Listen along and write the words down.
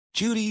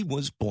Judy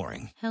was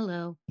boring.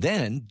 Hello.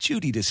 Then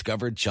Judy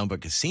discovered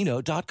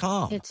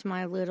ChumbaCasino.com. It's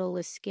my little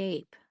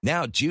escape.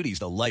 Now Judy's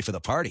the life of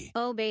the party.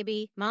 Oh,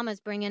 baby, mama's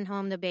bringing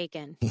home the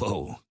bacon.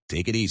 Whoa,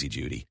 take it easy,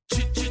 Judy.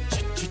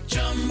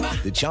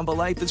 The Chumba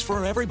life is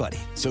for everybody.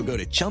 So go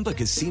to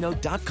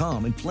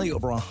ChumbaCasino.com and play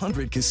over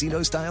 100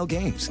 casino-style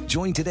games.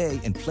 Join today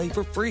and play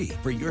for free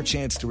for your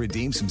chance to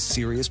redeem some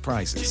serious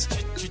prizes.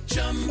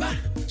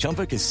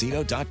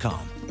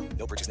 ChumbaCasino.com.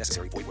 No purchase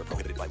necessary. Void where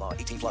prohibited by law.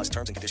 18 plus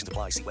terms and conditions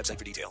apply. See website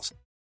for details.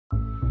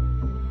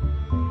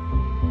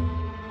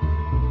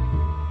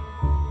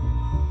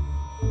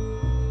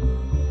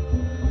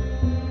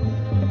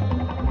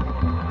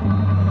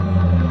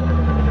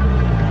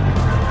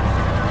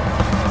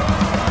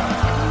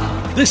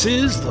 This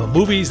is The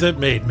Movies That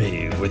Made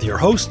Me with your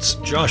hosts,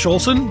 Josh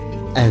Olson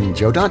and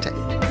Joe Dante.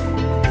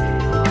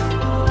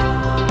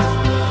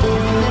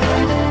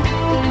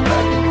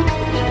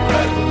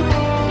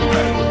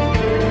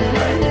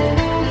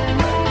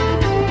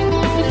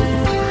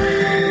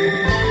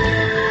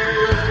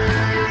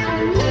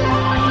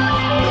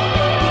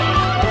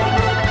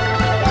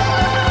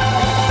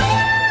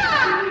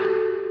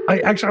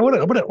 I want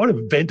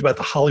to vent about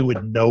the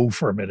Hollywood no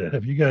for a minute.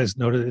 Have you guys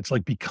noticed it's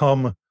like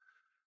become,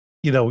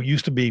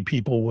 used to be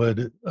people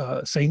would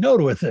say no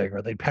to a thing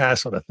or they'd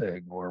pass on a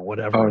thing or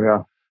whatever. Oh,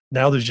 yeah.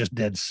 Now there's just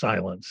dead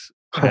silence.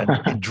 And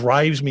it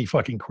drives me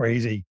fucking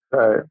crazy.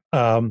 Right.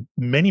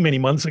 Many, many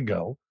months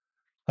ago,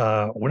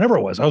 whenever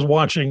it was, I was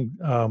watching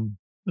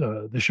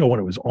the show when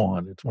it was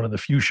on. It's one of the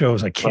few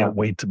shows I can't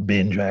wait to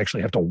binge. I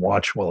actually have to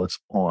watch while it's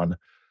on.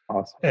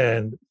 Awesome.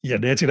 And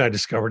Nancy and I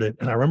discovered it.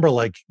 And I remember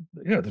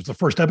there's the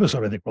first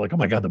episode, I think we're like, oh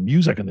my God, the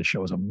music in the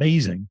show is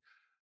amazing.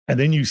 And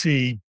then you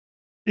see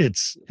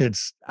it's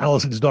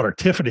Allison's daughter,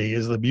 Tiffany,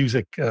 is the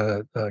music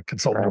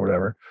consultant or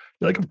whatever.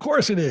 You're like, of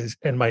course it is.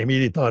 And my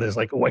immediate thought is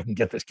like, oh, I can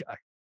get this guy.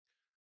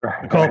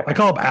 I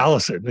call him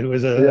Allison, who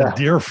is a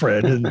dear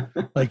friend. And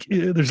like,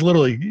 there's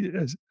literally,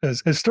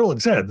 as Sterlin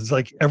said, it's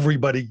like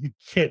everybody, you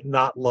can't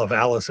not love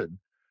Allison.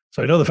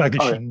 So I know the fact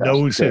that she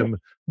knows him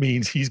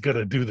means he's going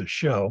to do the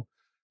show.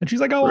 And she's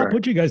like, oh, I'll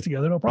put you guys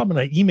together. No problem.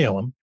 And I email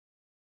him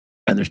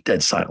and there's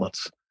dead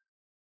silence.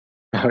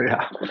 Oh,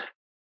 yeah.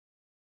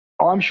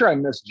 Oh, I'm sure I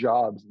missed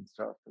jobs and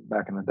stuff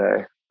back in the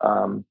day.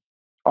 I'm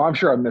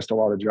sure I missed a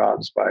lot of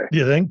jobs by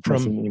missing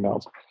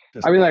emails.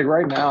 I mean, like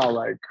right now,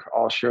 like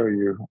I'll show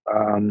you.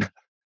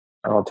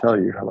 I'll tell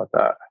you. How about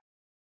that?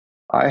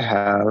 I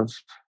have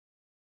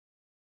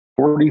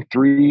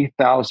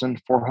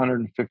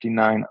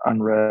 43,459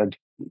 unread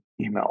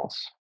emails.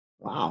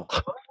 Wow.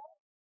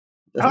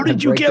 How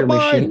did you get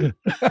mine?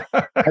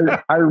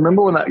 I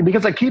remember when that,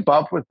 because I keep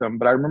up with them,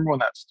 but I remember when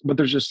but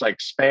there's just like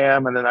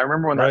spam. And then I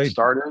remember when that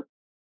started,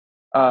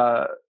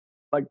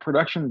 like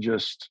production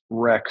just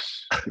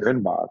wrecks your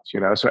inbox,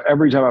 So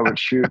every time I would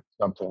shoot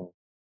something,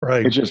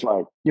 it's just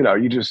like,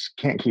 you just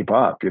can't keep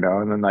up,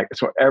 And then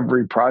so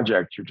every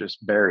project you're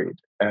just buried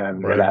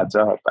and it adds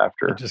up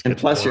after. And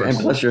plus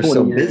you're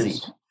so busy.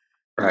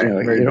 Right.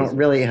 You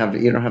don't have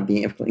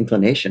the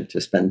inclination to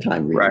spend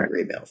time reading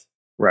your emails.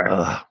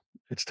 Right.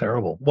 It's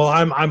terrible. Well,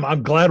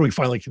 I'm glad we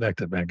finally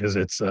connected, man, because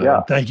it's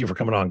thank you for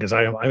coming on, because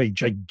I'm a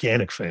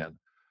gigantic fan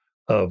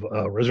of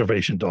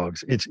Reservation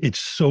Dogs. It's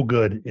so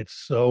good. It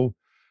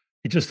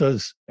just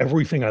does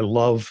everything I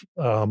love.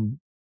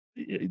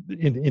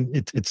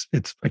 It's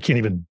I can't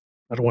even,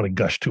 I don't want to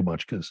gush too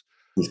much because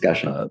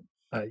discussion.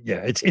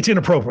 It's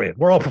inappropriate.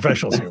 We're all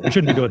professionals here. We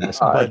shouldn't be doing this.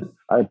 But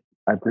I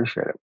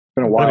appreciate it. It's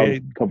been a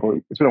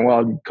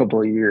wild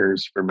couple of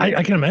years for me.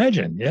 I can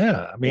imagine.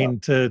 Yeah. I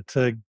mean, to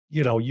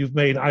you've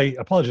made, I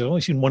apologize, I've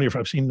only seen one of your,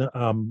 I've seen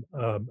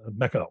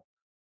Meko.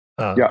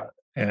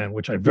 And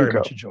which I very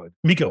much enjoyed.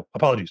 Miko,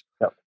 apologies.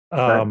 Yep.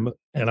 And I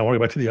want to go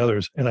back to the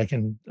others. And I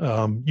can,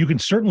 you can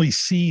certainly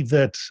see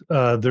that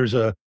there's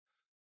a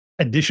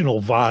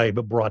additional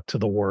vibe brought to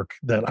the work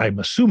that I'm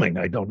assuming,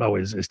 I don't know,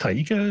 is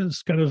Taika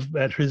is kind of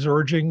at his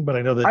urging, but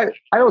I know that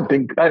I don't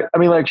think, I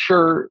mean, like,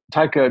 sure,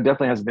 Taika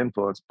definitely has an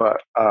influence, but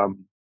I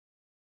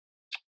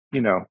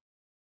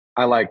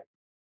like,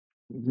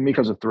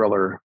 Miko's a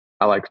thriller.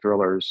 I like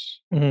thrillers.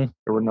 Mm-hmm.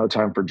 There were no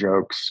time for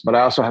jokes, but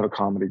I also have a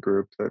comedy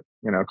group that,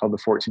 called the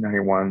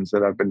 1491s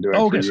that I've been doing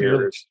for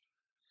years.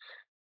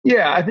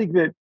 Yeah. I think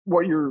that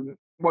what you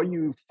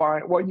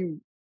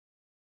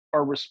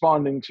are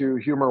responding to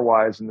humor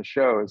wise in the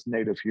show is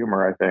native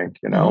humor. I think,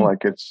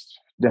 like it's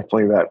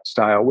definitely that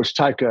style, which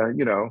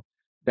Taika,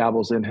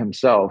 dabbles in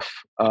himself.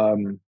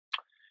 And,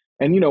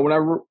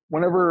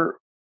 whenever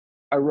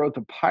I wrote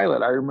the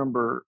pilot, I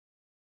remember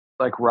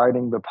like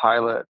writing the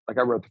pilot, like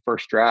I wrote the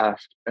first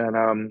draft,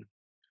 and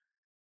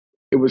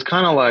it was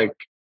kind of like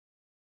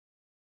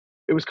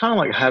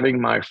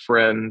having my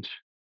friend.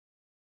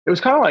 It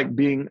was kind of like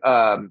being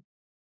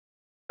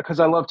because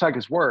I love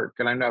Taika's work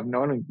and I've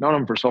known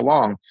him for so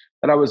long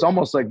that I was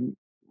almost like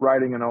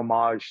writing an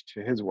homage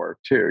to his work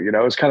too.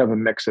 It's kind of a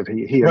mix of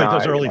he and I.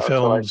 Those early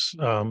films.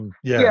 And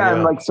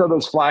like so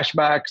those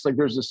flashbacks, like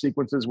there's the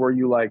sequences where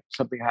you like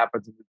something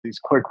happens and these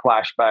quick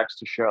flashbacks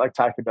to show. Like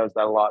Taika does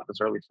that a lot in his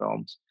early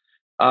films.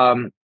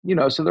 So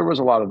there was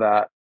a lot of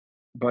that.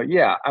 but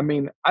yeah, I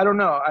mean, I don't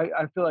know.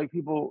 I feel like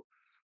people,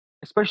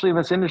 especially in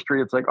this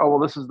industry, it's like, oh well,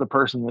 this is the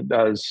person that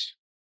does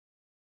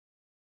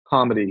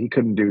comedy. He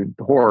couldn't do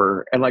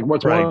horror. And like,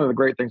 what's one Right. of the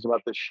great things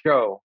about this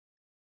show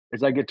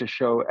is I get to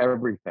show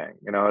everything.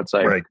 You know, it's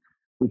like Right.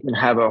 we can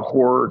have a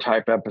horror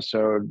type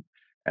episode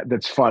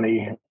that's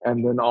funny,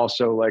 and then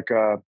also like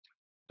a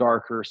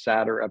darker,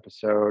 sadder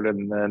episode,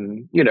 and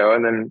then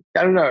and then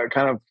I don't know.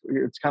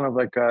 It's kind of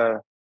like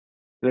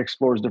it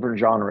explores different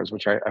genres,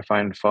 which I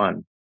find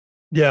fun.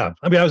 Yeah.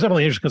 I mean, I was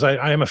definitely interested because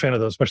I am a fan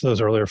of those, especially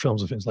those earlier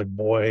films of things like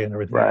Boy and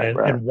everything. Right,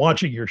 right. And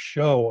watching your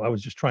show, I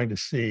was just trying to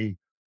see,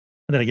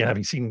 and then again,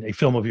 having seen a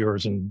film of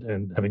yours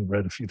and having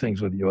read a few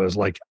things with you, I was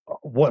like,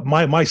 what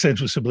my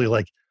sense was simply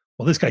like,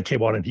 well, this guy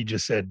came on and he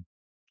just said,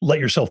 let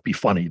yourself be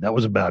funny. That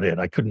was about it.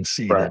 I couldn't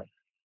see Right. that,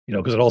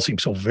 because it all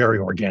seems so very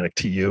organic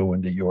to you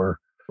and to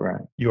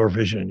Right. your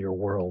vision and your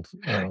world.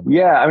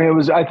 Yeah, I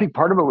mean, I think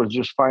part of it was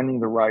just finding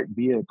the right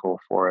vehicle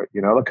for it,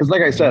 because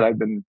like I said,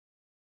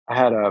 I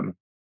had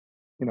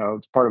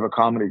it's part of a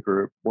comedy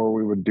group where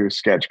we would do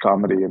sketch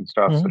comedy and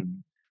stuff, Mhm.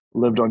 and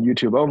lived on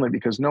YouTube only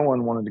because no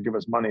one wanted to give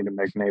us money to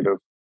make native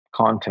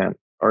content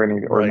or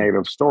Right.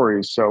 native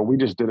stories. So we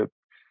just did it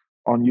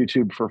on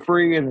YouTube for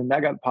free, and then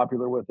that got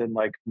popular within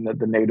like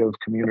the native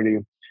community.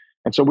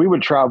 And so we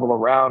would travel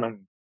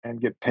around and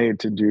get paid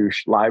to do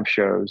live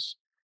shows.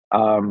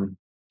 Um,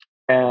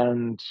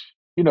 and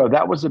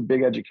that was a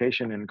big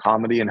education in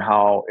comedy and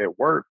how it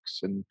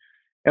works, and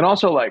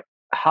also like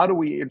how do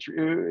we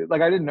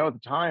like I didn't know at the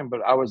time,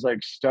 but I was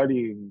like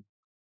studying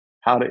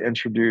how to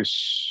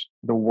introduce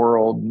the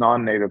world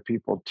non-native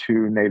people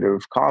to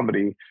native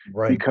comedy,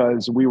 Right.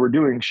 because we were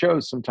doing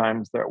shows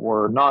sometimes that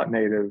were not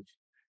native,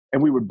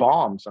 and we would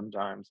bomb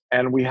sometimes,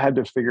 and we had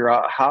to figure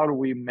out how do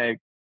we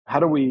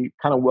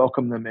kind of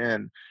welcome them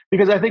in,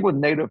 because I think with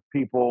native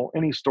people,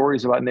 any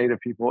stories about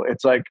native people,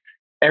 it's like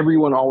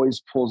everyone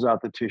always pulls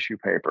out the tissue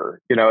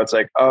paper. It's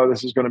like, oh,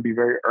 this is going to be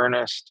very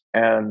earnest,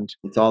 and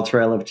It's all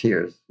Trail of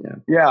Tears. Yeah.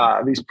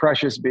 yeah, these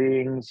precious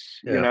beings,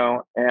 Yeah.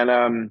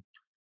 and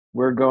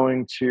we're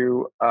going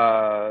to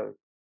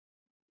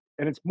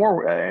and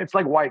it's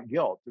like white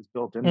guilt is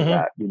built into Mhm.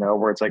 that,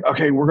 where it's like,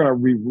 okay, we're going to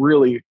be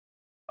really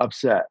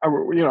upset,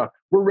 we're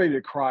ready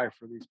to cry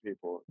for these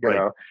people,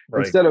 Right.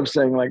 Right. instead of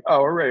saying like,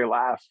 oh, we're ready to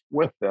laugh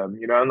with them,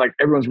 and like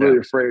everyone's Yeah. really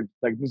afraid,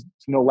 like there's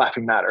no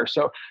laughing matter.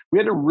 So we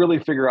had to really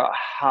figure out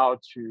how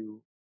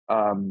to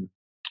um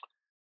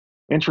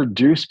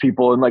introduce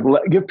people and like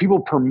give people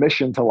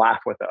permission to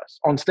laugh with us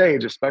on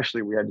stage,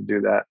 especially. We had to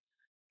do that,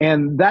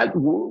 and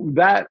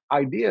that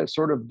idea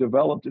sort of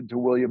developed into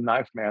William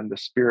Knifeman, the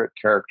spirit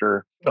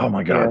character Oh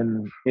my God.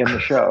 in the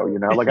show.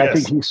 Like I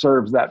think Yes. he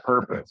serves that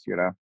purpose.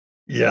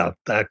 Yeah.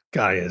 That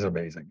guy is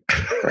amazing.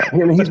 Right.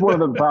 And he's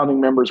one of the founding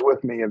members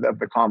with me of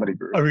the comedy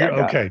group. I mean, That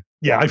guy. okay.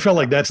 Yeah. I felt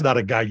like that's not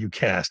a guy you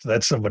cast.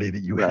 That's somebody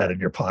that you had Right. in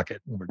your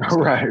pocket. And we're just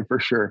like, Right, for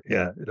sure.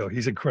 yeah.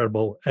 He's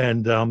incredible.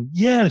 And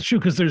yeah, it's true.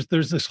 Cause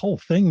there's this whole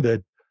thing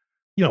that,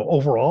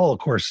 overall, of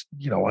course,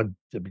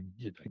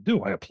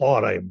 I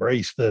applaud, I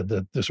embrace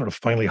the sort of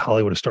finally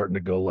Hollywood is starting to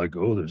go like,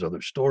 oh, there's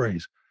other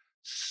stories.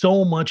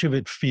 So much of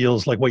it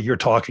feels like what you're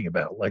talking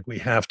about. Like we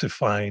have to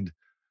find,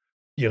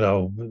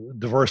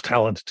 diverse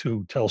talent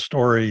to tell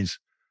stories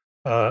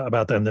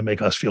about them that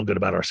make us feel good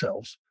about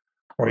ourselves.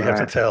 Or you have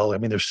to Right. tell, I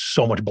mean, there's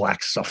so much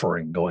black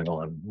suffering going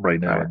on right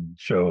now Right. in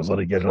shows. Let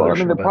me get Well,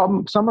 another I mean,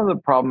 show. some of the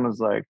problem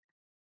is like,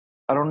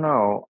 I don't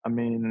know. I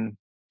mean,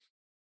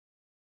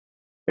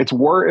 it's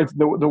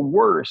the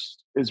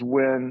worst is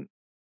when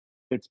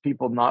it's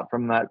people not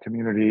from that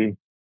community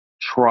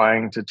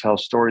trying to tell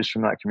stories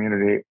from that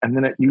community, and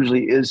then it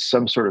usually is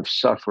some sort of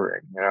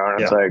suffering, and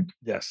it's Yeah. like,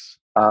 Yes.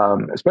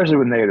 especially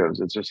with natives,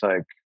 it's just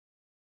like,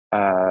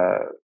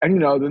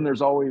 and then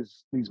there's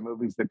always these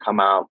movies that come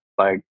out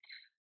like,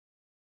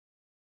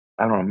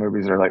 I don't know,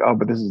 movies that are like, oh,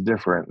 but this is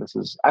different. This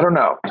is, I don't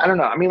know.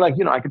 I mean, like,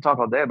 I could talk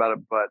all day about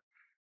it, but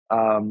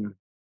um,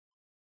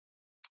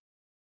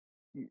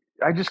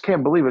 I just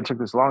can't believe it took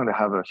this long to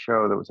have a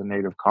show that was a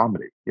native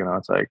comedy.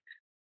 It's like,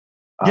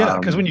 Yeah,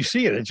 because when um, you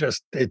see it,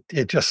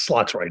 it just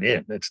slots right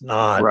in. It's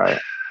not. right,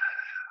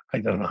 I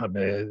don't know how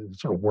many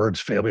sort of words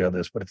fail me on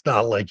this, but it's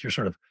not like you're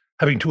sort of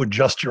having to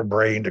adjust your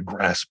brain to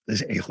grasp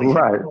this alien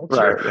right,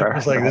 culture. right,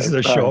 It's like this is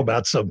a show right,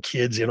 about some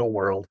kids in a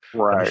world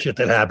and the right. shit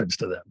that happens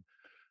to them.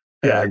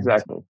 Yeah, And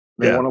exactly.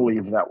 They yeah, want to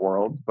leave that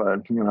world, but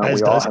as we all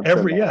does have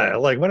every to.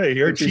 like when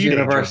you're a Which is teenager,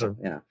 universal.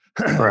 so Yeah.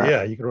 Right.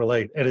 yeah, you can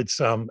relate. And it's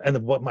and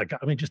what my God,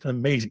 I mean, just an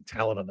amazing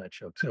talent on that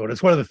show too. And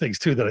it's one of the things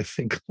too that I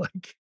think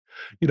like,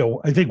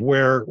 I think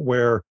where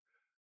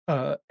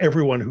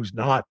everyone who's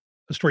not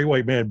a straight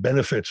white man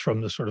benefits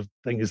from this sort of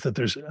thing is that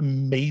there's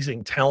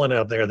amazing talent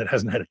out there that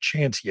hasn't had a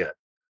chance yet.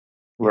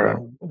 Right.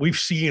 We've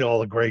seen all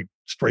the great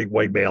straight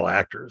white male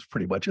actors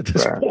pretty much at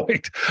this Right.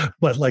 point,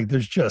 but like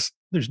there's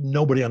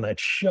nobody on that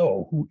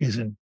show who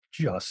isn't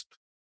just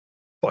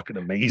fucking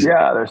amazing.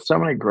 Yeah, there's so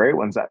many great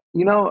ones that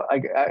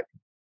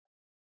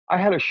I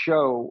had a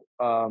show.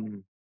 I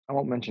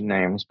won't mention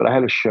names, but I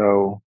had a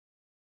show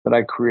that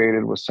I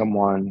created with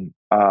someone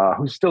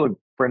who's still a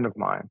friend of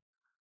mine,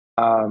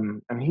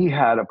 and he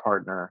had a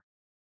partner,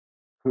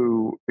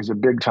 who is a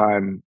big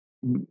time,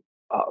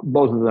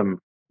 both of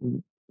them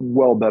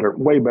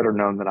way better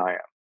known than I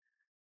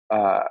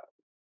am.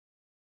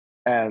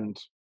 And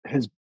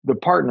the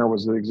partner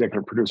was the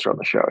executive producer on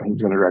the show. He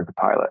was going to direct the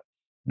pilot.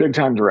 Big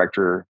time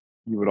director.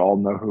 You would all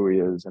know who he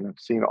is and have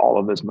seen all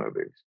of his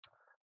movies.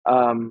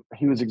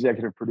 He was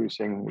executive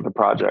producing the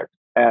project,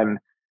 and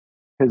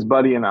his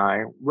buddy and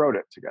I wrote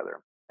it together,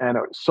 and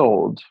it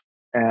sold,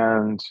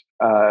 and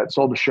it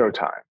sold to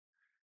Showtime.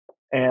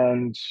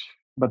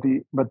 But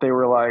they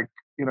were like,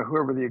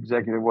 whoever the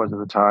executive was at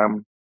the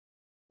time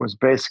was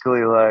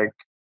basically like,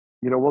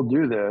 we'll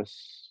do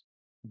this,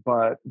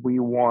 but we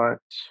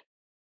want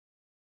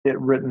it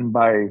written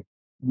by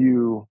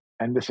you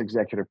and this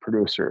executive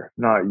producer,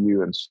 not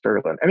you and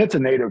Sterlin. And it's a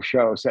native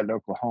show set in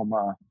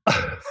Oklahoma.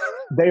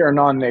 They are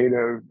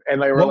non-native,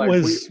 and they were what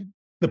was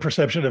the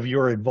perception of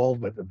your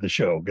involvement of the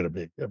show going to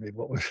be? I mean,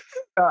 what was?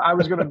 I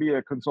was going to be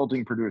a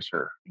consulting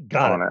producer.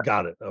 Got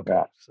it. Okay.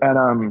 Yeah.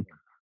 And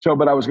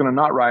but I was going to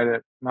not write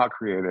it, not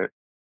create it,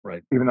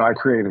 right? Even though I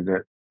created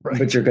it. Right.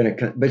 But you're going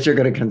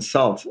to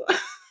consult.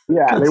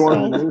 Yeah, they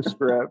wanted a new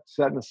script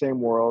set in the same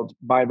world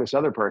by this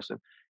other person.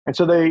 And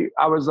so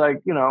I was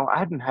like, I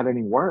hadn't had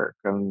any work,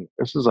 and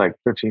this is like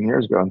 15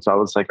 years ago. And so I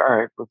was like, all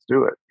right, let's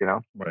do it,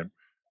 Right.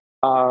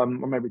 Or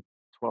maybe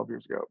 12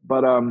 years ago.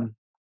 But, and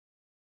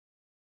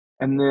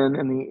then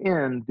in the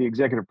end, the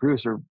executive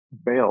producer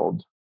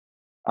bailed,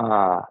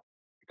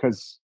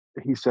 because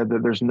he said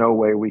that there's no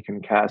way we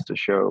can cast a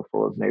show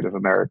full of Native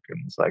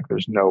Americans. Like,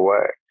 there's no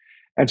way.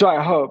 And so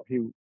I hope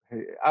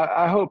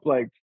I hope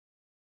like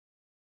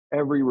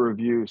every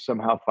review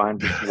somehow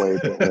finds its way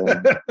to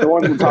him. The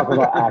ones who talk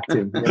about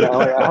acting,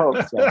 I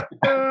hope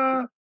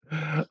so.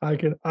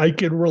 I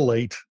can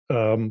relate.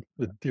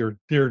 Dear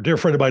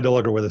friend of mine no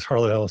longer with us,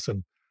 Harlan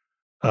Ellison,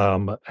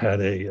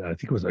 had I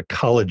think it was a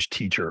college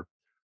teacher,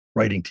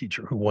 writing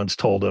teacher, who once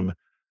told him,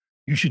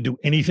 "You should do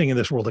anything in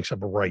this world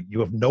except write. You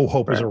have no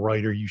hope as a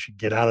writer. You should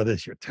get out of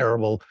this. You're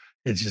terrible.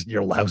 It's just,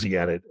 you're lousy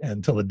at it." And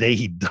until the day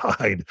he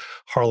died,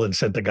 Harlan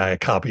sent the guy a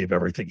copy of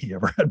everything he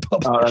ever had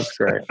published. Oh, that's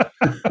great.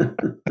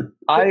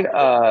 I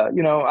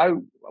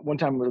one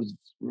time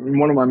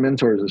one of my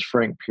mentors is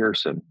Frank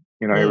Pearson.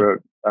 He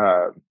wrote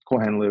Cool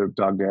Hand Luke,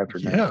 Dog Day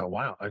Afternoon. Yeah,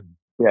 wow.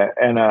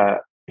 And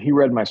he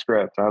read my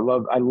script. I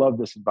love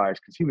this advice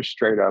because he was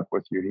straight up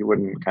with you. He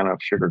wouldn't kind of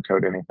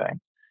sugarcoat anything.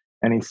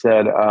 And he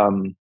said,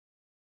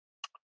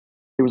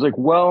 he was like,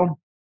 well,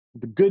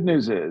 the good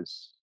news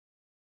is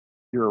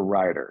you're a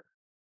writer.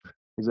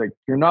 He's like,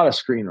 you're not a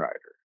screenwriter.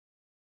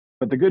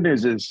 But the good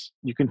news is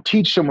you can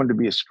teach someone to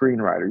be a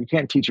screenwriter. You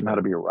can't teach them how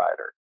to be a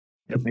writer.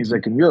 Yep. And he's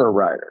like, and you're a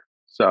writer.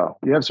 So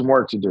you have some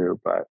work to do,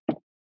 but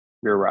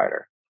you're a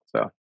writer.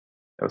 So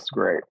that was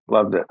great.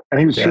 Loved it. And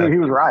he was sure he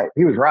was right.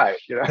 He was right.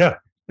 Yeah.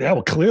 Yeah.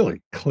 Well,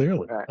 clearly.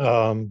 Right.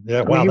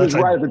 Yeah. Wow. He was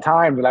right at the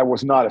time that I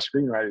was not a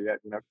screenwriter yet,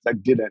 because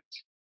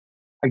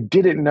I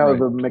didn't know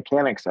the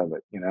mechanics of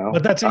it,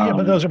 But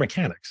but those are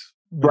mechanics.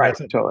 Right.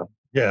 Totally.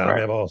 Yeah.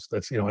 Right. I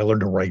mean, I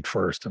learned to write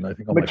first, and I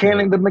think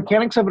the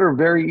mechanics of it are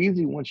very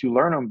easy once you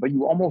learn them, but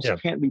you almost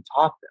can't be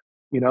taught them,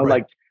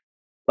 right.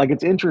 like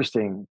it's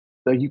interesting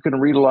that you can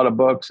read a lot of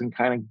books and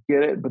kind of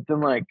get it, but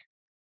then it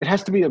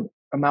has to be an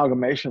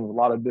amalgamation of a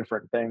lot of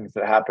different things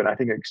that happen. I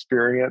think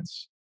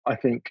experience, I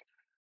think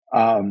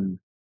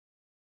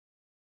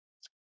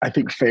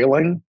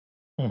failing,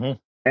 mm-hmm.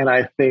 and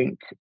I think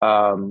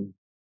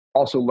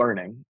also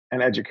learning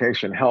and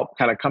education help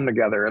kind of come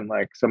together, and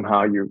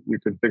somehow you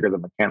can figure the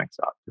mechanics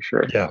out for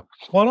sure. Yeah.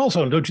 Well, and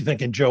also, don't you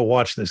think, and Joe,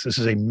 watch this. This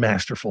is a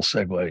masterful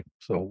segue.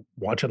 So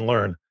watch and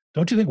learn.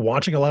 Don't you think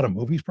watching a lot of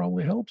movies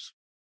probably helps?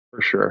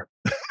 For sure.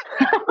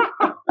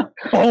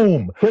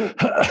 Boom. 10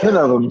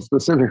 of them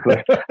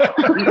specifically.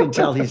 You can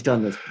tell he's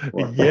done this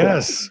before.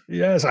 Yes.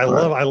 I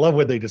love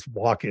when they just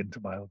walk into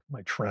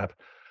my trap.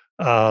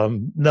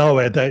 No,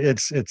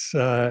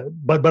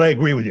 but I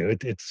agree with you.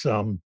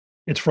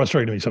 It's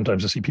frustrating to me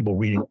sometimes to see people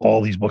reading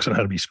all these books on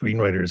how to be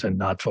screenwriters and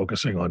not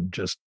focusing on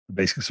just the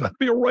basics of how to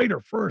be a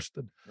writer first.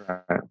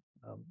 Right.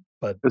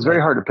 But it's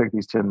very hard to pick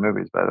these 10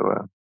 movies, by the way.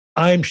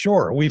 I'm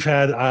sure we've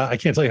had, I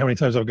can't tell you how many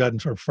times I've gotten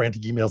sort of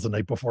frantic emails the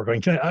night before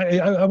going,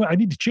 I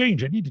need to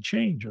change. Or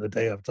the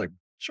day of. It's like,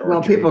 sure.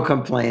 Well, people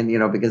complain,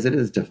 because it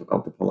is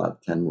difficult to pull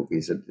out 10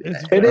 movies. It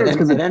is,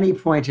 because at any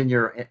point in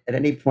your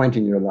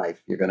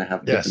life, you're going to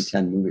have different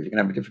 10 movies. You're going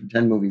to have a different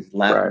 10 movies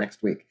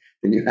next week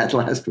than you had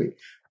last week.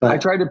 But I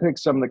tried to pick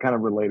some that kind of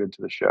related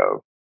to the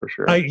show, for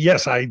sure. I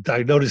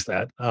noticed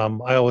that.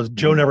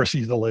 Joe never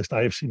sees the list.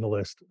 I have seen the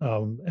list.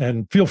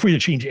 And feel free to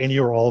change any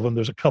or all of them.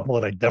 There's a couple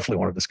that I definitely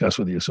want to discuss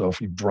with you. So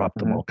if you drop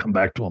them, I'll come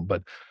back to them.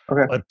 But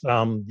okay.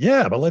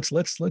 But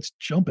let's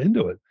jump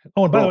into it.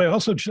 Oh, and by the way,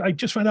 also I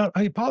just found out.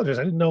 I apologize.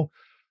 I didn't know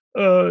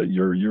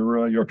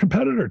you're a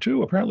competitor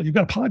too. Apparently, you've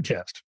got a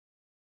podcast.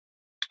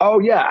 Oh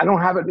yeah, I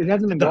don't have it. It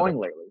hasn't been going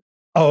lately.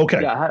 Oh,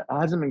 okay. Yeah, it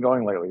hasn't been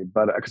going lately,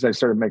 but because I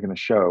started making a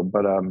show.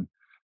 But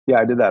yeah,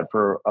 I did that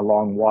for a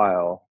long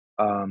while.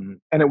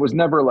 And it was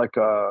never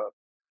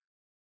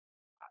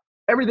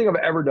everything I've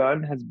ever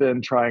done has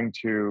been trying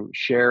to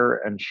share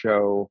and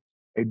show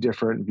a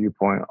different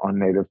viewpoint on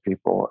Native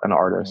people and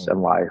artists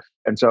and life.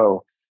 And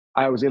so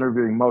I was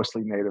interviewing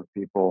mostly Native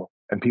people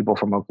and people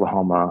from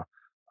Oklahoma,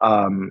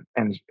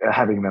 and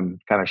having them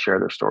kind of share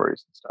their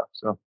stories and stuff.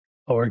 So.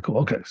 Oh, very cool.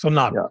 Okay, so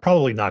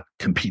probably not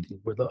competing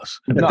with us,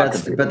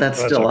 but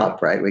that's still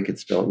up, right? We could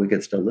still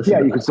listen.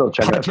 Yeah, you can still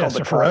check it out.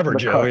 Podcasts forever,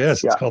 Joe.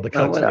 Yes, it's called The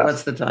Cuts.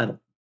 What's the title?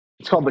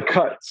 It's called The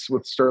Cuts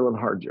with Sterlin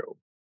Harjo.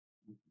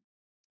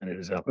 And it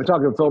is out. We're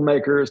talking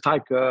filmmakers,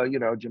 Taika,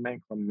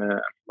 Jermaine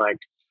Clement, like,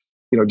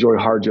 Joy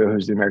Harjo,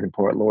 who's the American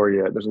Poet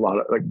Laureate. There's a lot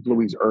of, like,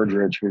 Louise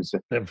Erdrich, who's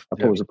a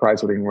Pulitzer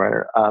Prize-winning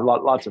writer.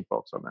 Lots of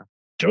folks on there.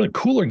 Joe, a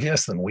cooler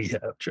guest than we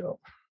have, Joe.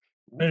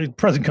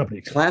 Present company.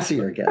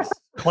 Classier guest.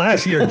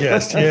 Classier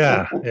guest.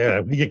 Yeah.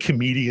 Yeah. We get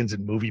comedians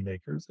and movie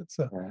makers. It's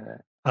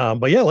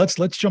but yeah,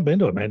 let's jump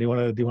into it, man. Do you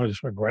want to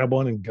just grab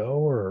one and go,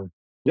 or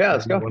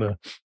let's go. You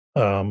want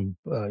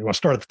to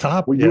start at the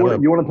top? Well, you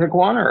want to pick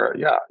one, or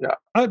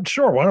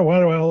sure. Why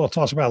don't I'll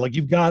toss about, like,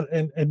 you've got,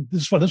 and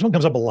this is fun. This one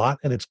comes up a lot,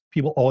 and it's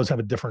people always have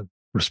a different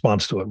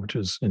response to it, which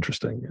is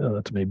interesting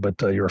to me. But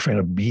you're a fan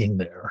of being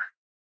there,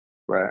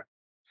 right?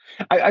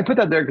 I put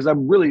that there because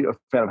I'm really a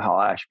fan of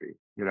Hal Ashby.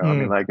 I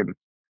mean, like,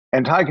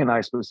 and Tyke and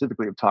I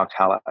specifically have talked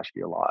Hal Ashby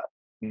a lot.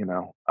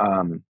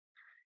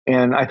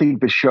 And I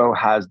think the show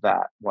has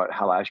what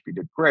Hal Ashby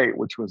did great,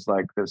 which was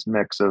like this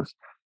mix of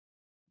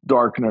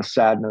darkness,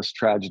 sadness,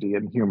 tragedy,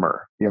 and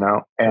humor.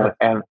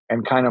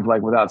 And kind of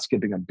like without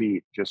skipping a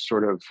beat, just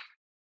sort of,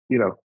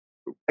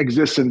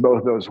 exists in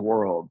both those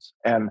worlds.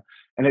 And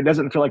it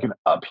doesn't feel like an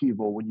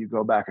upheaval when you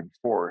go back and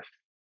forth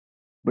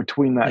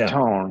between that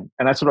tone.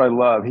 And that's what I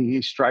love.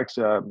 He strikes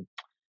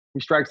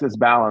this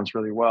balance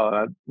really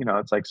well.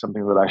 It's like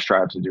something that I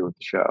strive to do with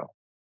the show.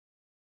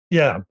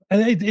 Yeah.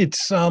 And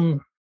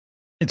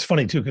it's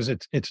funny too, because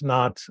it's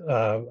not,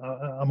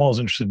 I'm always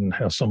interested in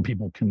how some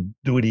people can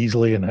do it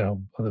easily and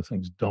how other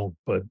things don't.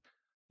 But,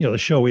 the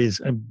show is,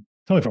 and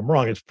tell me if I'm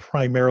wrong, it's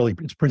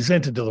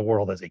presented to the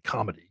world as a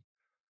comedy.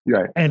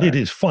 Right. And it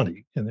is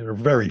funny. And there are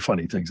very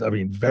funny things. I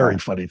mean, very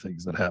funny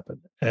things that happen.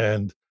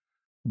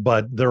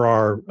 But there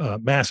are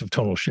massive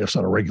tonal shifts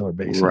on a regular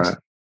basis.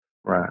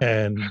 Right.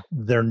 And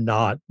they're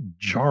not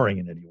jarring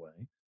in any way.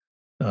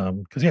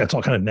 Because it's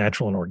all kind of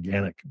natural and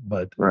organic.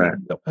 But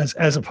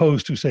as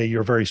opposed to, say,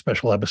 your very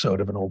special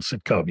episode of an old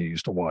sitcom you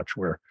used to watch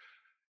where,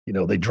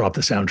 they drop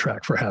the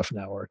soundtrack for half an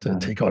hour to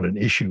take on an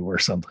issue or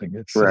something.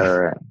 It's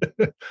right.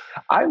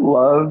 I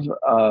love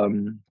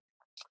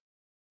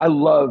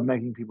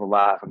making people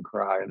laugh and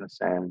cry in the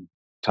same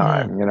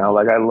time.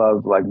 Like, I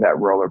love, like, that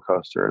roller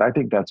coaster. And I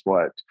think that's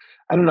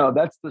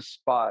that's the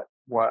spot,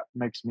 what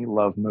makes me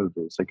love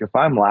movies. Like, if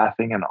I'm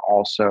laughing and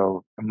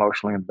also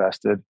emotionally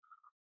invested,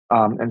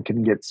 and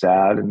can get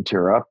sad and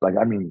tear up,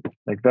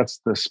 that's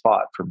the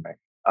spot for me.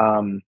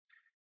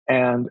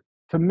 And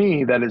to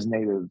me, that is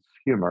Native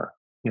humor.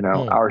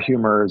 Our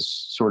humor is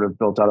sort of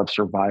built out of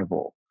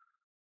survival.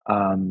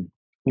 Not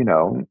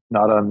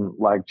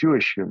unlike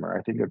Jewish humor.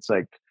 I think it's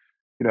like,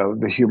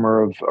 the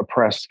humor of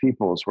oppressed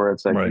peoples, where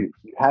it's like you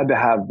had to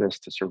have this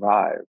to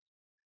survive.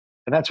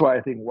 And that's why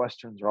I think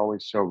Westerns are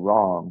always so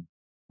wrong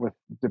with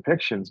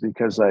depictions,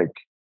 because, like,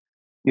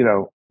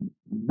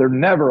 they're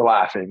never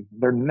laughing,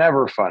 they're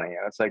never funny.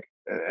 And it's like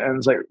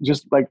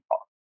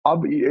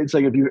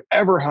if you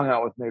ever hung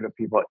out with Native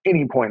people at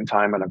any point in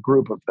time in a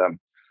group of them,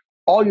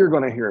 all you're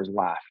going to hear is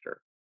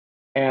laughter.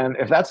 And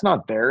if that's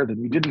not there,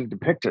 then you didn't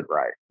depict it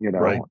right.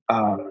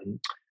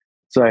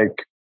 It's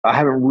like, I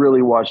haven't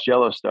really watched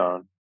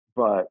Yellowstone,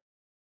 but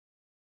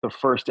the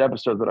first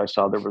episode that I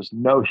saw, there was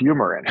no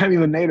humor in. I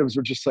mean, the natives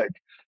were just like,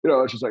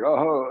 it's just like,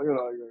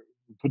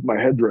 put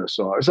my headdress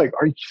on. It's like,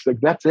 are you like,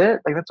 that's it?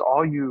 Like, that's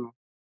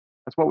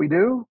what we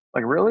do?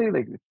 Like, really?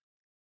 Like,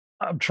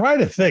 I'm trying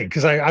to think,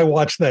 because I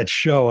watched that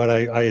show and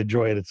I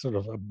enjoyed it sort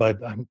of, but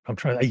I'm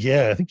trying.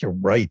 I think you're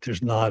right.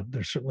 There's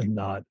certainly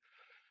not.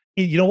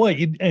 You know what?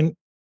 And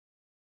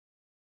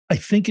I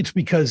think it's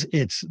because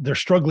they're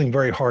struggling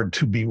very hard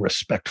to be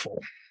respectful.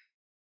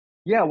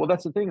 Yeah, well,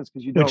 that's the thing, is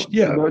because you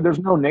don't. There's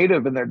no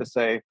Native in there to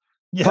say,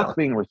 fuck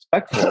being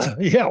respectful.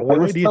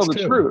 We're idiots tell the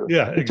too. Truth.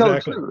 Yeah, exactly. Tell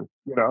the truth.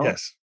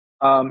 Yes.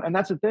 And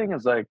that's the thing,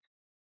 is like,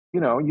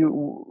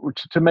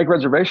 to make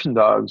Reservation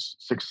Dogs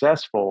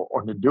successful,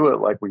 or to do it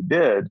like we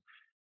did.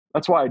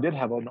 That's why I did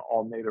have an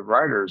all Native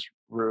writers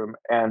room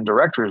and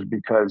directors,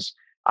 because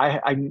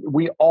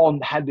we all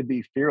had to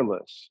be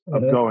fearless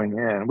of going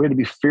in. We had to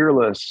be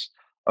fearless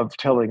of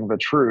telling the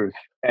truth,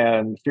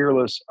 and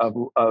fearless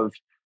of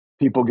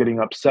people getting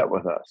upset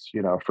with us,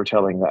 for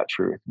telling that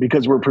truth,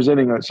 because we're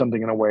presenting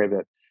something in a way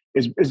that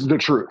is the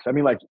truth. I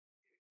mean, like,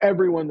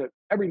 every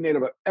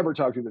Native I've ever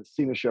talked to that's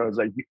seen the show is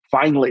like,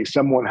 finally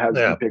someone has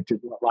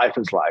depicted what life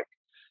is like,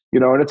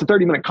 and it's a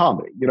 30-minute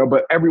comedy,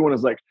 but everyone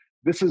is like,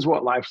 this is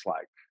what life's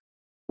like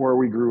where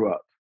we grew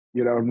up,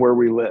 and where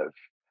we live.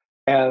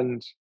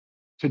 And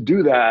to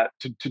do that,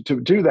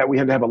 we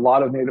had to have a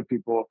lot of Native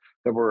people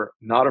that were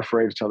not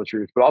afraid to tell the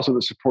truth, but also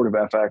the support of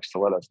FX to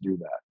let us do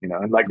that,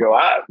 and like, go,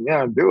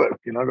 do it,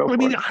 go for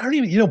it. I don't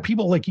even,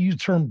 people like use the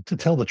term to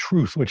tell the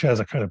truth, which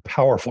has a kind of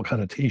powerful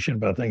connotation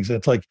about things.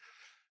 It's like,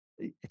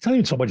 it's not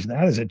even so much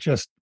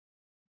that,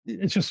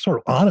 it's just sort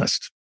of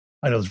honest.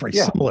 I know it's very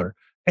similar.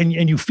 And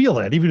you feel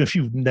that even if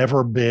you've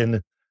never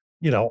been,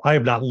 I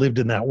have not lived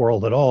in that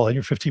world at all. And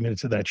you're 15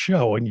 minutes of that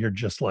show and you're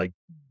just like,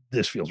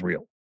 this feels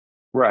real.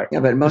 Right. Yeah,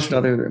 but most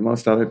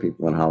other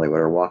people in Hollywood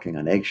are walking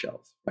on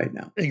eggshells right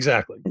now.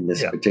 Exactly. In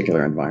this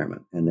particular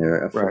environment. And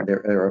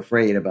they're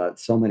afraid about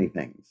so many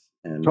things.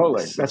 And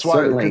totally. That's why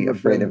certainly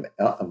afraid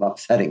of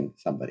upsetting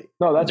somebody.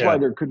 No, that's why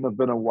there couldn't have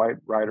been a white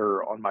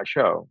writer on my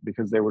show,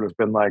 because they would have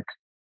been like,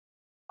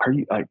 are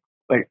you like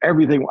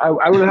everything? I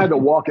would have had to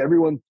walk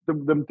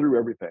them through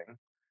everything.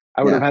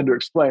 I would have had to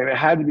explain. It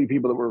had to be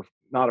people that were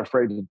not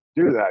afraid to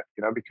do that,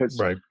 because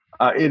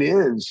it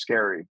is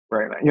scary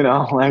right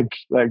now. Like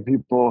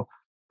people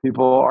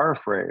are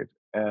afraid,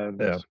 and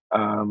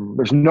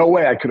there's no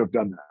way I could have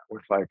done that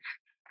with like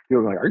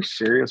people like, are you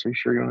serious? Are you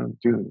sure you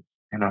want to do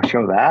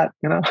show that?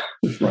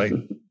 Right.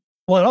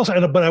 Well, and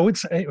also, but I would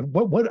say,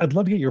 what I'd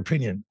love to get your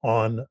opinion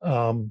on,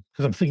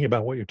 because I'm thinking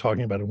about what you're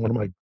talking about, and one of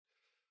my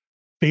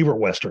favorite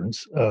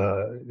westerns,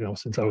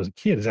 since I was a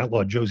kid, is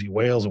Outlaw Josie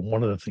Wales, and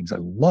one of the things I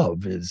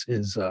love is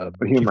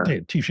humor.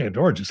 Chief Dan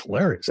George is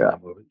hilarious in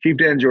that movie. Chief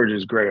Dan George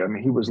is great. I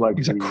mean, he was like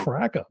he's a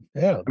crack up.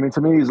 Yeah. I mean,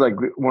 to me, he's like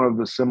one of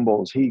the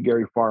symbols.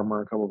 Gary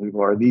Farmer, a couple of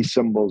people are these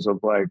symbols of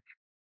like,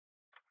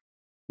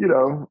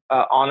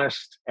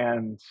 honest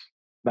and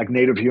like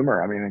native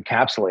humor. I mean,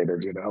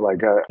 encapsulated.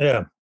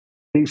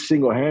 He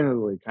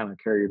single-handedly kind of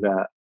carried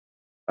that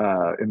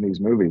in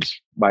these movies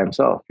by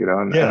himself.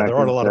 And there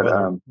aren't a lot of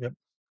other. Yep.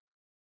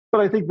 But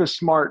I think the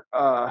smart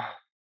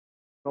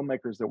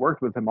filmmakers that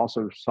worked with him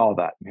also saw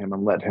that in him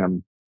and let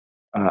him.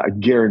 I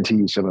guarantee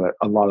you,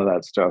 a lot of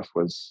that stuff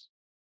was,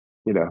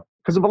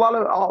 because of a lot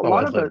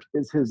of it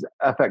is his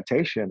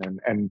affectation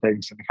and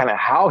things, and kind of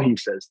how he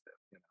says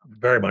them.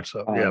 Very much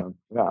so.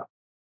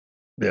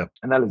 Yeah.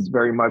 And that is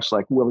very much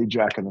like Willie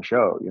Jack in the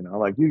show.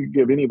 Like you could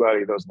give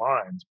anybody those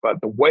lines, but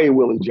the way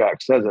Willie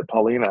Jack says it,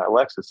 Paulina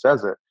Alexis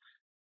says it,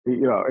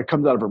 it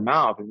comes out of her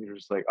mouth, and you're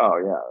just like, oh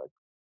yeah.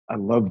 I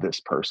love this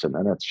person,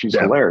 and she's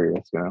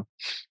hilarious,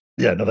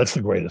 Yeah, no, that's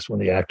the greatest when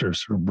the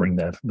actors who bring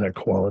that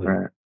quality.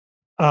 Right.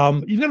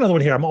 You've got another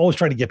one here. I'm always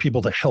trying to get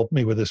people to help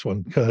me with this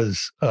one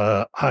because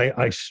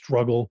I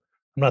struggle.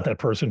 I'm not that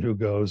person who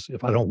goes,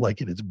 if I don't like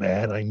it, it's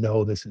bad. I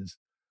know this is.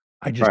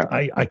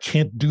 I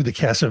can't do the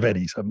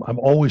Cassavetes. I'm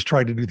always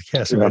trying to do the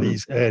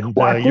Cassavetes, and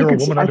you're a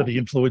woman under the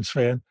influence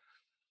fan.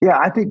 Yeah,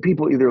 I think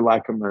people either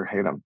like them or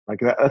hate them.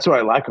 Like that's what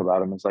I like about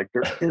them. It's like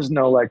there is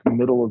no like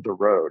middle of the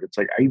road. It's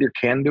like I either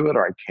can do it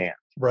or I can't.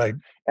 Right.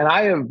 And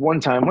I have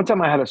one time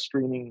I had a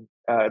screening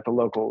at the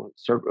local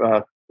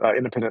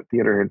independent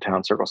theater in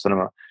town, Circle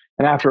Cinema.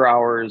 And after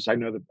hours, I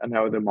know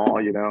them all,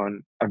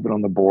 and I've been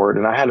on the board.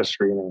 And I had a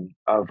screening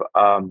of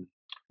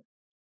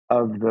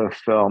the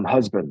film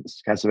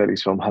Husbands,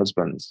 Cassavetes' film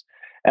Husbands,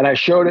 and I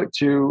showed it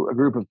to a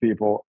group of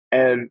people,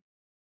 and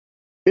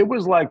it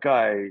was like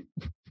I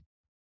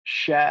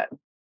shat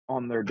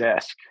on their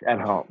desk at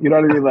home. You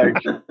know what I mean? Like,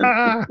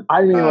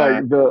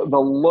 like the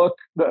look,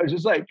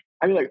 just like,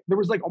 like there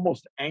was like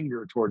almost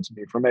anger towards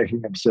me for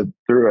making them sit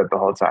through it the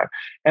whole time.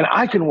 And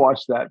I can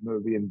watch that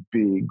movie and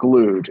be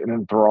glued and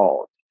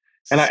enthralled.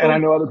 And I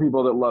know other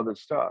people that love his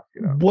stuff,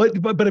 But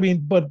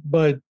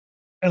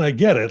and I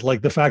get it.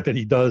 Like the fact that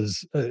he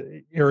does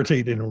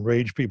irritate and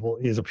enrage people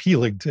is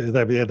appealing to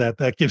that.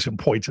 That gives him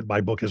points in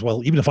my book as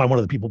well, even if I'm one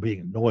of the people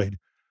being annoyed.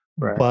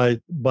 Right.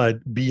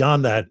 But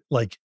beyond that,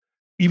 like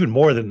even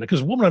more than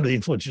because Woman Under the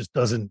Influence just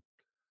doesn't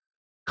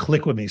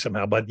click with me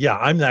somehow. But yeah,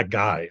 I'm that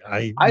guy.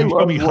 I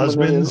show me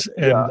Husbands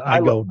and I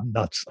go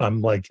nuts.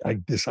 I'm like, I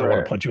want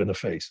to punch you in the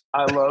face.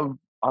 I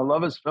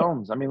love his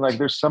films. I mean, like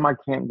there's some I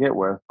can't get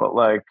with, but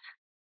like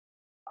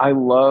I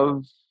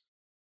love,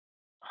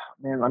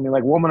 man, I mean,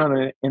 like Woman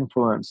Under the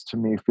Influence to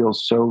me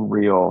feels so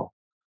real.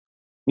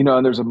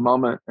 And there's a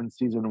moment in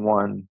season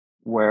 1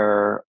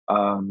 where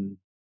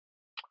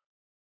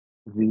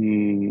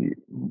the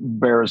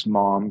Bear's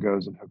mom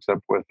goes and hooks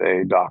up with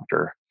a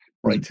doctor,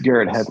 right?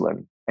 Garrett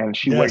Hedlund, and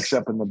she wakes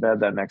up in the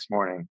bed that next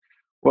morning.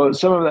 Well,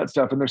 some of that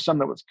stuff, and there's some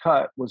that was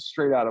cut, was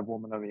straight out of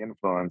Woman Under the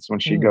Influence. When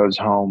she goes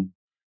home,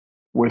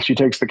 she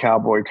takes the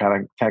cowboy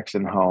kind of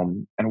Texan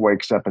home and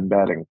wakes up in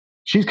bed, and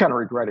she's kind of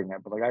regretting it.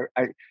 But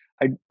like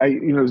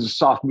there's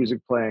soft music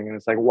playing, and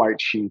it's like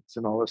white sheets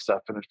and all this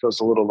stuff, and it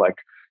feels a little like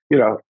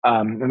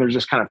and there's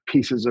just kind of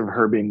pieces of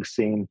her being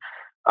seen.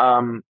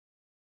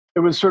 It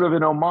was sort of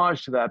an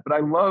homage to that, but I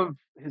love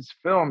his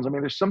films. I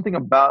mean, there's something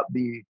about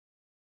the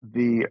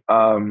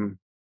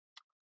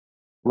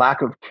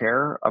lack of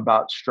care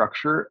about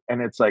structure,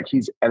 and it's like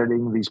he's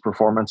editing these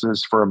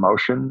performances for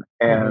emotion,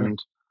 and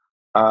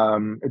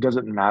it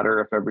doesn't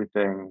matter if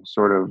everything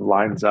sort of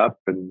lines up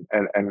and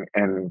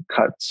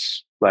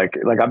cuts.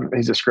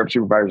 He's a script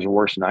supervisor's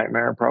worst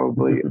nightmare,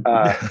 probably.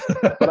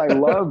 But I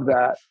love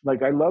that.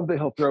 Like, I love that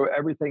he'll throw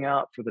everything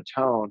out for the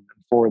tone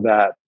and for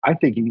that. I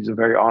think he's a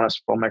very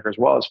honest filmmaker as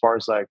well, as far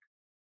as like,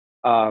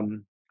 I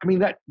mean,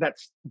 that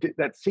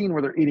scene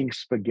where they're eating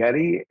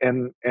spaghetti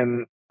and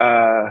Woman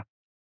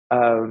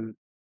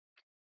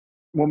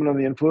Under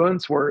the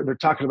Influence, where they're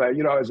talking about,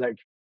 it's like,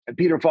 And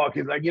Peter Falk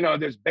is like,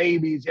 there's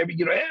babies every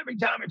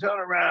time you turn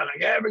around,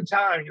 like every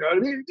time,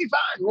 it'll be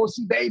fine. You won't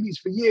see babies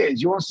for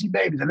years. You won't see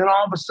babies. And then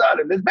all of a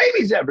sudden there's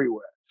babies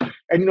everywhere.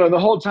 And, the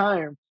whole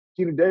time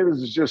Tina Davis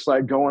is just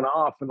like going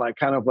off and like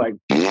kind of like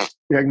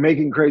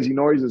making crazy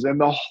noises.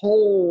 And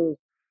all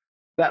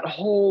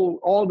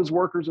of his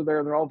workers are there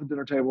and they're all at the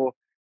dinner table.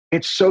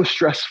 It's so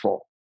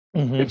stressful.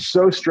 Mm-hmm. It's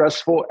so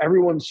stressful.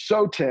 Everyone's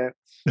so tense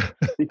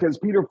because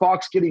Peter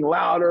Falk's getting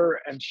louder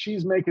and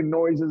she's making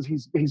noises.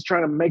 He's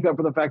trying to make up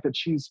for the fact that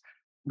she's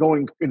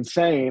going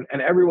insane,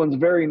 and everyone's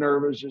very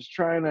nervous, just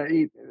trying to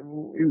eat.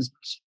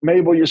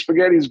 Mabel, your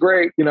spaghetti's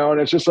great,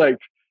 and it's just like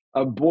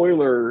a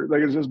boiler,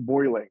 like it's just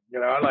boiling,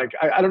 like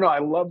I don't know. I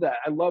love that.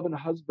 I love in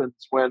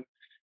husbands when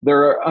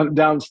they're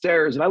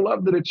downstairs, and I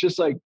love that it's just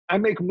like I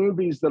make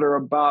movies that are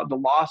about the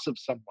loss of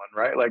someone,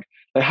 right? Like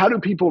how do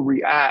people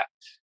react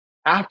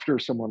after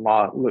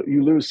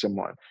you lose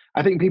someone?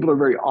 I think people are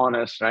very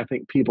honest, and I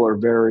think people are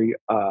very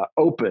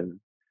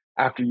open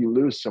after you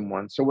lose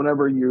someone. So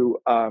whenever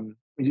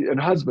and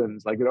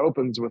husbands, like it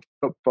opens with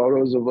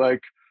photos of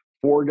like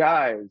 4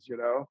 guys,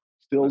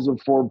 stills of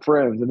 4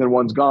 friends, and then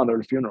one's gone, they're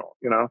at a funeral,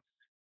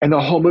 and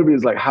the whole movie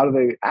is like, how do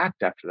they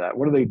act after that?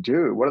 What do they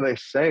do? What do they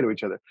say to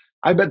each other?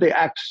 I bet they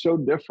act so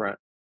different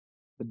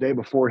the day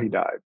before he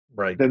died,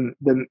 right? Than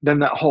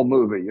that whole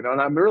movie, and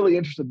I'm really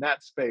interested in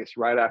that space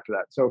right after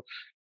that. So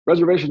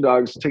Reservation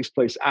Dogs takes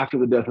place after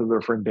the death of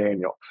their friend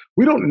Daniel.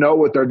 We don't know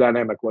what their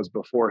dynamic was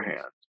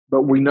beforehand,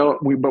 but we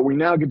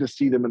now get to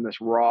see them in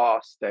this raw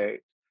state.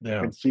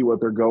 Yeah. And see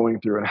what they're going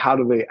through and how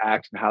do they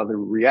act and how they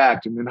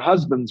react. And then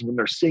husbands, when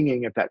they're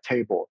singing at that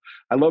table,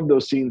 I love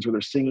those scenes where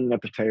they're singing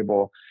at the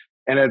table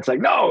and it's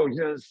like, no,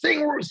 sing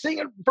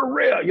it for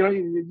real.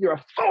 You're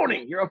a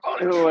phony. You're a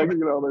phony. They're like,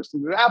 they're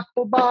singing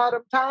apple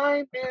bottom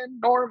time in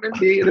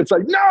Normandy. And it's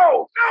like,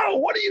 no,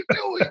 what are you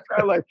doing?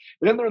 And like,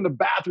 and then they're in the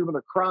bathroom and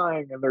they're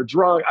crying and they're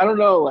drunk. I don't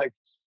know. Like,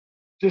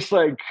 just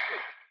like,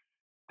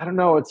 I don't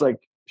know. It's like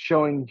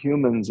showing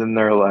humans in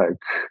their like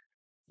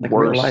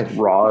worst,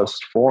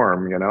 rawest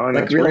form, and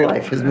like real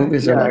life. His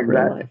movies are like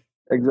real life.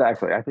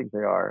 Exactly, I think they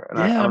are. And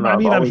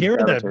I'm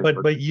hearing that,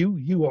 but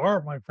you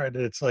are my friend.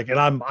 It's like, and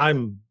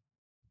I'm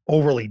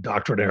overly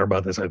doctrinaire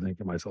about this. I think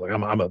to myself, like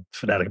I'm a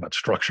fanatic about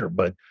structure,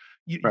 but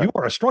you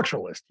are a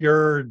structuralist.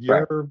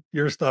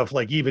 Your stuff,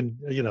 like even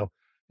in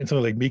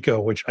something like Miko,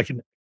 which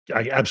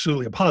I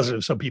absolutely am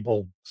positive some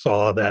people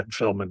saw that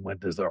film and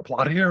went, is there a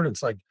plot here? And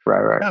it's like,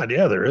 right. God,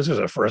 yeah, there is. There's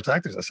a first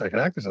act, there's a second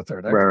act, there's a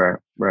third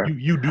act. Right.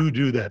 You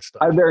do that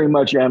stuff. I very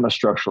much am a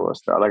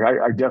structuralist though. Like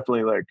I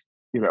definitely like,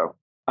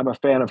 I'm a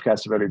fan of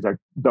Cassavetes. I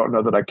don't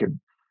know that I could,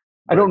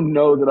 I don't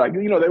know that I,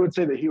 they would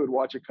say that he would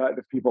watch a cut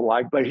if people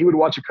like he would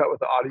watch a cut with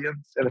the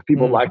audience. And if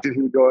people liked it,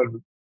 he would go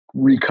and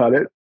recut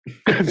it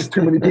because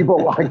too many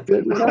people liked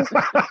it.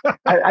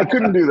 I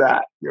couldn't do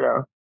that,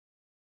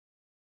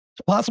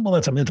 It's possible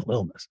that's a mental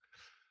illness.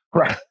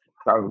 Right.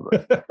 Probably.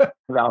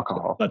 With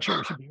alcohol. Not sure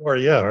we should be,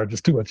 or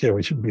just too much. Yeah,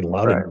 we shouldn't be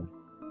loud. Right.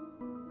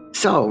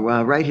 So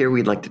right here,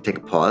 we'd like to take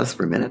a pause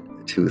for a minute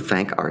to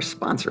thank our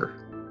sponsor.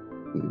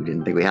 You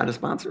didn't think we had a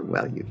sponsor?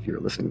 Well, if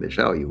you're listening to the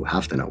show, you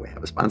have to know we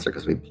have a sponsor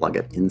because we plug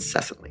it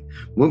incessantly.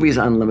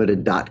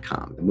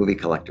 Moviesunlimited.com, the movie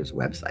collector's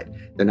website.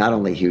 They're not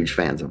only huge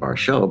fans of our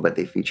show, but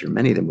they feature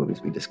many of the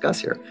movies we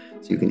discuss here,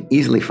 so you can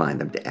easily find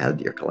them to add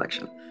to your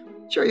collection.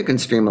 Sure, you can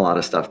stream a lot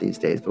of stuff these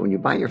days, but when you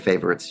buy your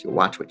favorites, you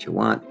watch what you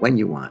want, when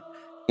you want.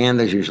 And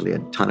there's usually a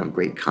ton of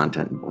great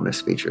content and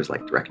bonus features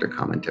like director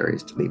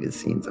commentaries, deleted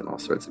scenes, and all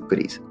sorts of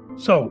goodies.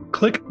 So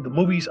click the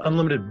Movies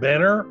Unlimited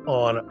banner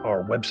on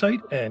our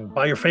website and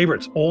buy your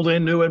favorites, old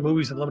and new, at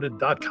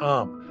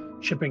moviesunlimited.com.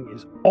 Shipping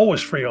is always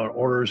free on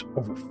orders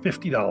over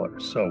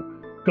 $50. So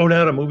go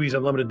now to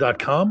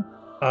moviesunlimited.com.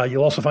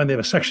 You'll also find they have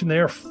a section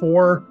there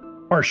for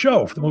our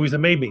show, for the movies that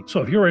made me.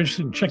 So if you're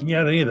interested in checking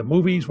out any of the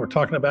movies we're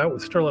talking about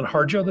with Sterlin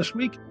Harjo this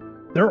week,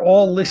 they're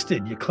all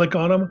listed. You click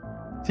on them,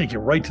 take you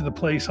right to the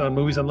place on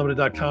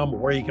moviesunlimited.com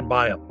where you can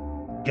buy them.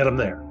 Get them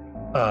there.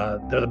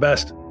 They're the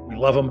best. We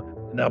love them.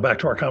 And now back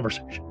to our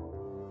conversation.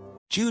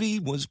 Judy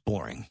was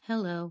boring.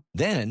 Hello.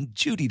 Then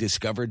Judy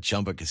discovered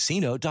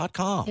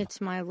ChumbaCasino.com. It's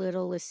my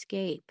little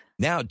escape.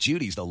 Now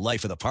Judy's the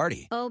life of the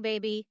party. Oh,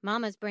 baby,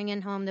 mama's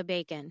bringing home the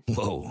bacon.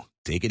 Whoa,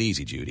 take it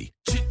easy, Judy.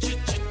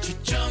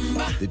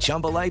 The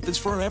Chumba life is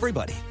for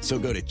everybody. So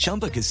go to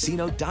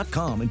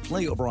ChumbaCasino.com and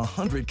play over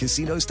 100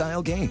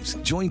 casino-style games.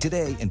 Join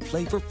today and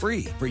play for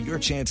free for your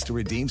chance to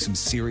redeem some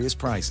serious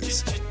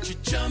prizes.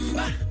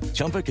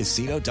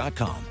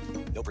 ChumbaCasino.com.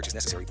 No purchase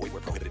necessary. Void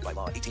where prohibited by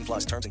law. 18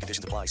 plus terms and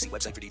conditions apply. See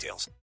website for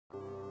details.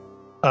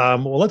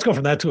 Well, let's go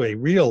from that to a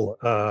real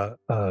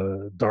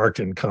dark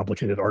and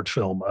complicated art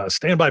film.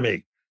 Stand By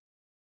Me.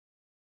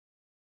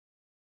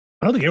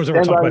 I don't think anyone's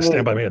ever talked about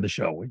Stand By Me on the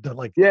show. We've done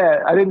like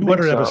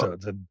 200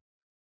 episodes. And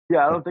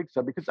yeah, I don't think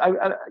so because I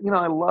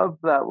love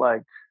that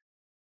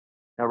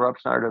Rob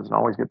Schneider doesn't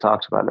always get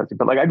talked about, does he?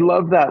 But I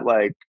love that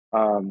did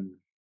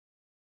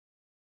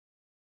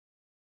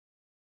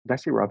I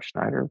say Rob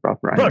Schneider? Rob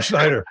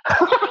Schneider.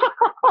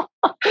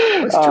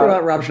 It's true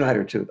about Rob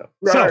Schneider too, though.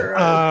 So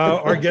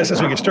our guest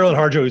this week is Sterlin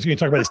Harjo. He's going to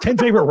talk about his 10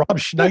 favorite Rob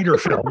Schneider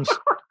films.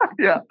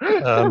 Yeah.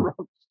 Well,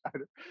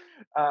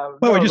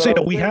 No, we just but say I'm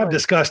that we saying, have like,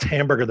 discussed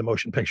Hamburger the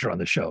motion picture on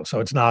the show, so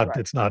it's not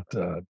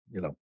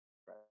right.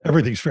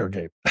 everything's fair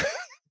game.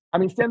 I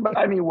mean, Stand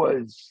By Me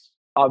was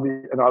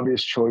an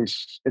obvious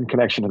choice in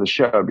connection to the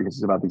show because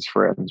it's about these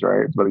friends,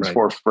 right? It's about these Right.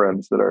 four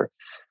friends that are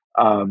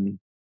um,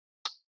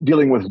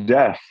 dealing with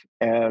death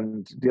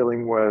and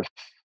dealing with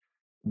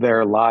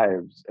their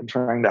lives and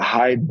trying to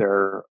hide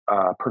their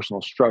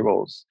personal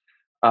struggles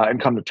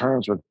and come to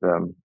terms with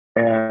them.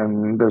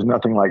 And there's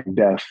nothing like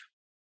death,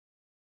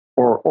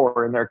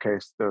 or in their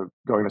case, they're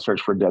going to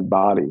search for a dead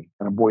body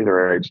and a boy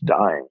their age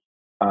dying,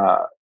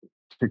 uh,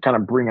 to kind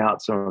of bring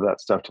out some of that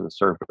stuff to the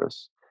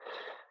surface.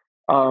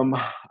 I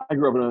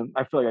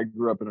feel like I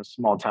grew up in a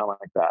small town like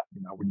that,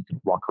 where you could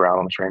walk around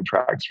on the train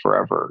tracks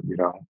forever,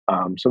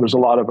 So there's a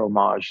lot of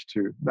homage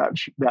to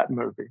that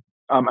movie.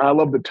 And I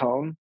love the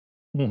tone.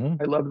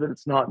 Mm-hmm. I love that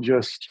it's not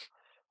just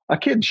a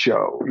kid's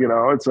show.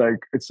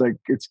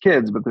 It's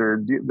kids, but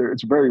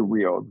it's very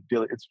real.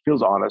 It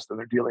feels honest, and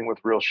they're dealing with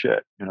real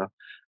shit.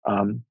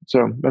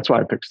 So that's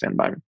why I picked Stand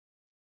By Me.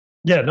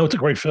 Yeah, no, it's a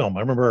great film. I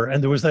remember,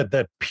 and there was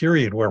that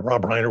period where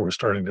Rob Reiner was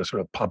starting to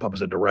sort of pop up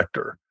as a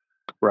director.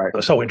 Right. It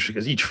was so interesting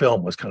because each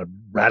film was kind of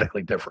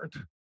radically different.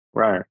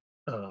 Right.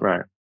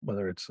 Right.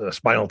 Whether it's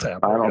Spinal Tap,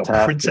 Spinal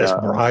Tap, Princess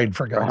Bride,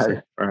 for God's sake.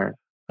 Right.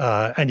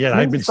 And yet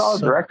I've been a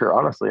solid director,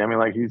 honestly. I mean,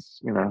 like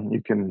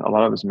a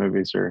lot of his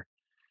movies are.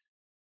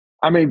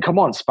 I mean, come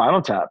on,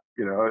 Spinal Tap,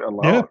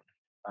 alone. Yeah.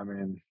 I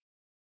mean,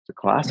 it's a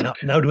classic.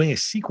 Now doing a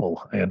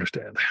sequel, I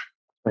understand.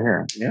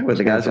 Here. Yeah, but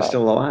the guys are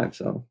still alive,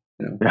 so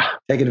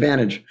take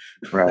advantage.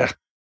 Right.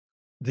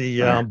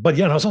 Yeah. But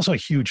yeah, I was also a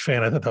huge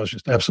fan. I thought that was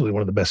just absolutely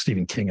one of the best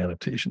Stephen King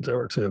adaptations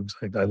ever too.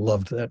 I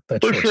loved that For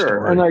short sure.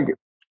 story. And like,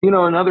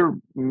 another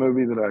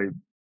movie that I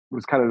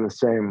was kind of the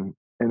same,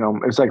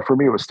 it's like for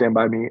me it was Stand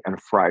By Me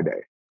and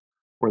Friday,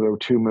 where there were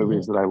two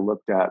movies that I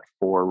looked at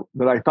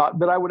that I thought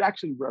that I would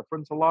actually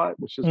reference a lot,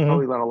 which is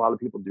probably not a lot of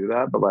people do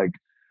that, but like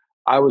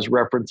I was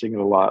referencing it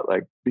a lot,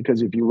 like,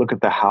 because if you look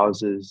at the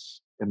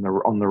houses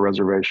on the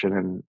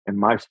reservation in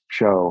my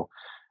show,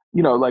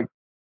 like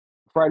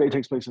Friday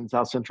takes place in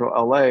South Central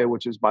LA,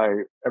 which is by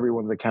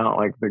everyone's account,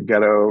 like the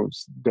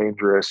ghetto's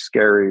dangerous,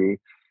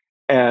 scary.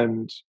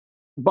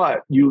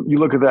 But you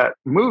look at that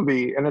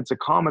movie and it's a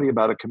comedy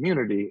about a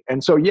community.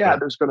 And so,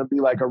 there's going to be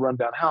like a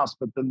rundown house,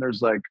 but then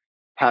there's like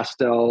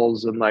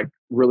pastels and like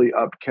really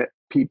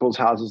people's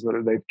houses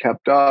that they've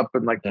kept up,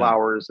 and like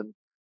flowers and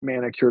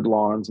manicured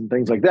lawns and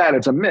things like that.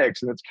 It's a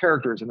mix, and it's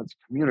characters, and it's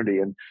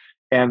community.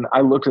 And I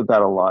looked at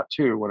that a lot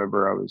too,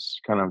 whenever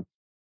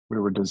we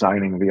were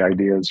designing the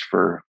ideas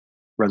for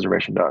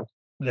Reservation Dogs.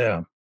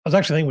 Yeah. I was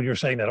actually thinking when you were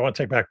saying that, I want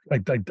to take back, I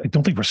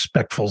don't think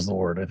respectful is the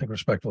word. I think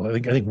respectful. I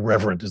think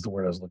reverent is the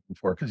word I was looking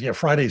for. Because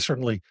Friday is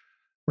certainly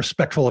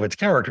respectful of its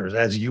characters,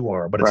 as you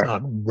are, but it's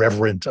not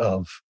reverent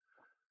of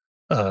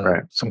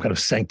some kind of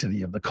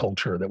sanctity of the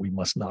culture that we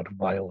must not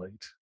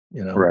violate.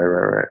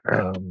 Right.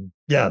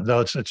 Yeah, no,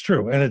 it's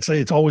true. And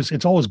it's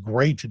always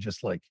great to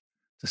just like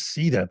to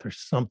see that there's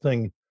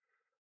something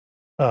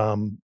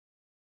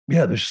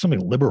there's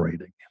something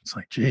liberating. It's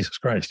like, Jesus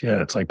Christ.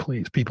 Yeah. It's like,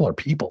 please, people are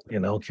people,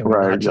 can we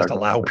not just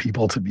allow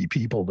people to be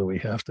people? Do we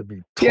have to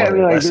be? Yeah. I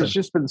mean, like,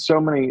 there's been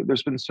so many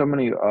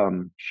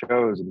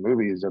shows and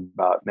movies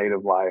about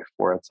native life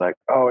where it's like,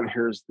 oh, and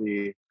here's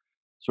the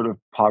sort of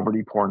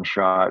poverty porn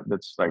shot.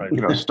 That's like,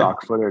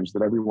 stock footage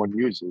that everyone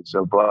uses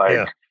of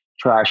like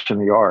trash in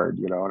the yard,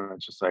 and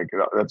it's just like,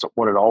 that's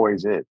what it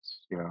always is.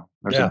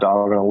 There's a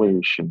dog on a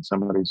leash and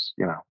somebody's,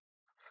 and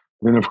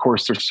then of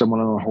course there's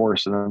someone on a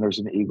horse, and then there's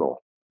an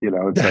eagle.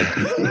 It's like,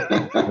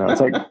 it's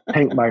like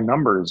paint by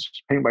numbers.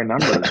 When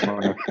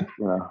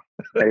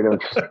native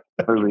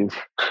movies.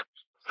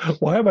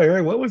 Why am I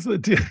hearing? What was the?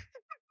 It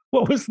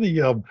was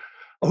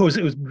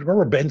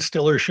remember Ben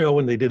Stiller's show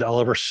when they did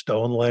Oliver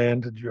Stone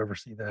Land? Did you ever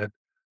see that?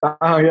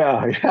 Oh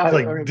yeah.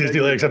 Like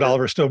Disneyland except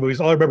Oliver Stone movies.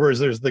 All I remember is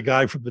there's the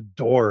guy from The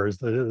Doors,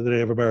 the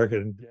Native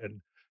American, and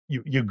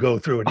you go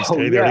through and he's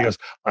standing there and he goes,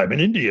 "I'm an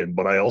Indian,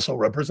 but I also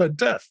represent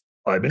death.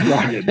 I'm an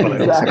Indian,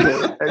 but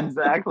I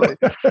exactly.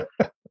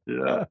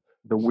 Yeah,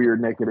 the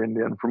weird naked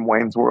Indian from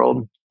Wayne's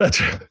World.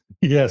 That's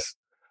yes.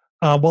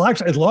 Well,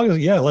 actually, as long as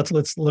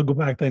let's go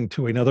back then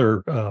to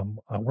another one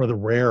of the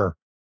rare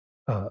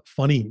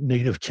funny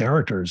native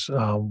characters.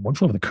 One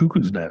Flew Over the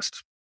Cuckoo's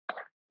Nest.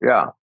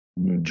 Yeah,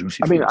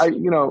 juicy. I mean,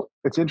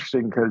 it's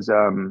interesting because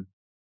for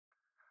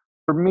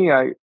me,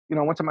 I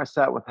went to my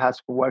set with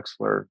Haskell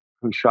Wexler,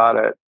 who shot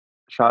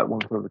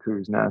One Flew Over the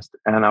Cuckoo's Nest,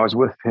 and I was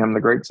with him,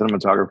 the great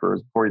cinematographer,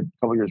 a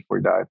couple years before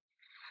he died.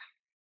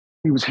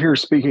 He was here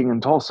speaking in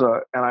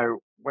Tulsa, and I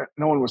went.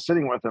 No one was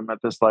sitting with him at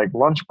this like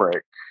lunch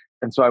break,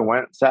 and so I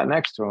went, sat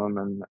next to him,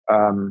 and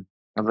I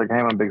was like, "Hey,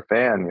 I'm a big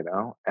fan,"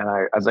 And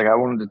I was like, "I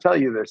wanted to tell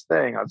you this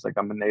thing." I was like,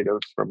 "I'm a native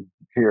from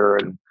here,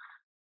 and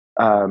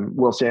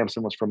Will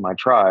Sampson was from my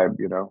tribe,"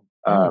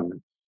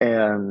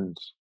 and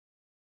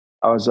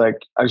I was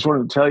like, "I just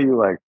wanted to tell you,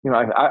 like,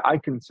 I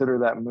consider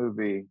that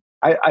movie.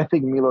 I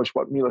think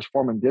what Milos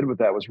Forman did with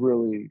that was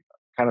really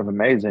kind of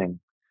amazing,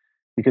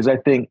 because I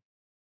think."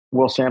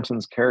 Will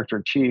Sampson's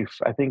character Chief,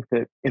 I think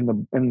that in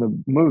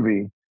the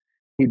movie,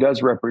 he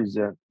does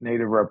represent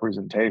Native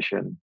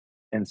representation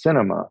in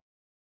cinema.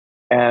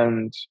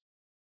 And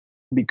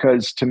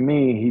because to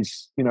me,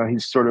 he's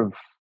sort of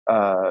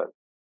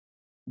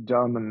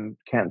dumb and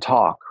can't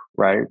talk,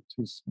 right?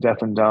 He's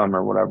deaf and dumb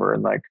or whatever.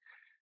 And like,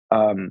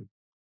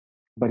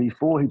 but he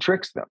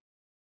tricks them.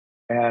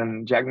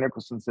 And Jack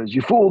Nicholson says,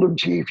 "You fooled him,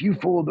 Chief, you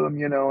fooled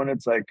him," and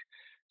it's like,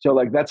 so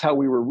like, that's how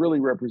we were really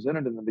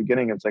represented in the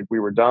beginning. It's like we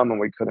were dumb and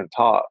we couldn't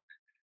talk.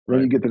 Right.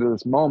 Then you get to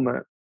this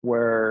moment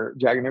where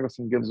Jack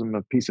Nicholson gives him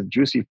a piece of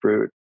juicy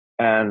fruit,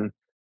 and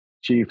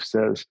Chief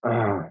says,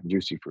 "Oh,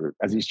 juicy fruit,"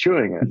 as he's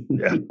chewing it.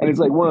 Yeah. And it's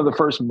like one of the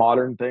first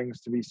modern things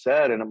to be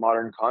said in a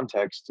modern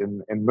context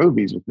in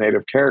movies with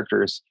Native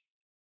characters.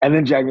 And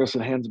then Jack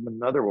Nicholson hands him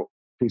another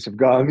piece of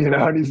gum,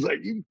 and he's like,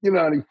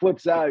 and he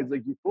flips out. He's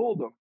like, "You fooled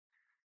him."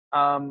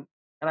 And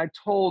I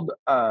told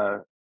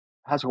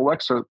Haskell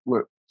Wexler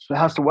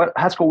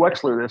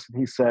this, and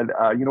he said,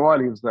 "You know what?"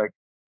 He was like,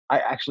 "I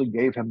actually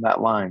gave him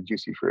that line,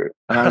 juicy fruit."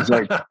 And I was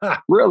like,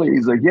 "Really?"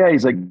 He's like, "Yeah."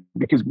 He's like,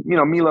 "Because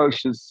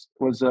Milos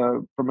was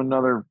from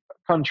another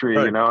country,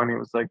 right. And he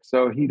was like,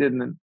 so he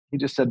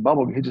just said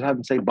bubble. He just had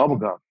to say bubble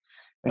gum,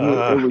 and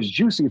it was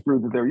juicy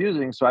fruit that they're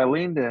using." So I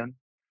leaned in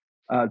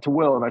to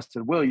Will and I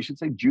said, "Will, you should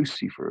say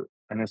juicy fruit."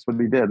 And that's what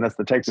he did. And that's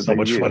the take that so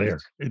much used. Funnier.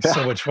 It's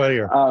so much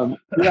funnier.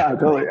 Yeah,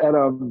 totally.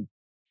 And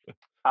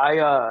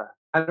I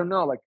don't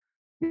know, like,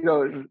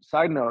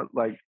 side note,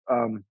 like,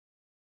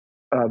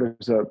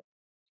 there's a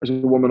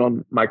woman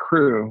on my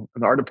crew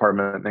in the art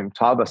department named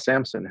Tava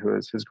Sampson, who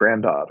is his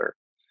granddaughter.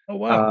 Oh,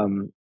 wow.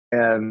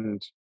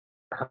 And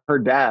her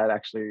dad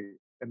actually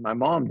and my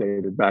mom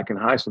dated back in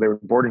high school. They were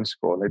in boarding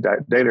school. They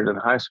dated in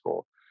high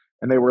school,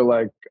 and they were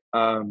like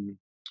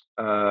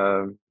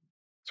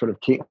sort of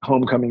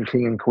homecoming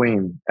king and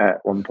queen at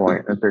one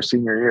point at their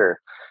senior year.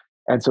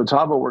 And so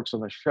Tava works on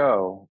the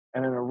show,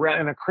 and in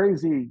a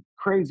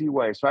crazy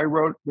way. So I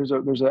wrote, there's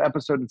an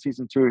episode in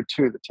season 2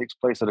 that takes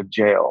place at a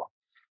jail,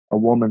 a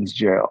woman's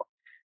jail.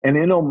 And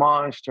in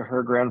homage to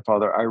her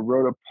grandfather, I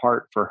wrote a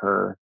part for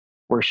her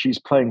where she's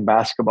playing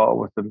basketball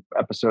with the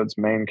episode's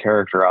main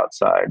character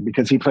outside,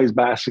 because he plays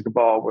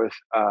basketball with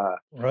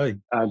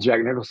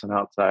Jack Nicholson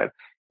outside.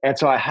 And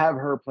so I have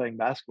her playing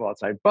basketball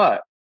outside.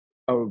 But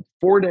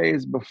 4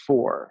 days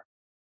before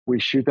we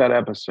shoot that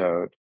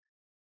episode,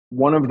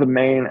 one of the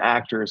main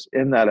actors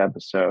in that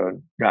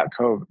episode got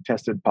COVID,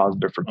 tested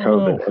positive for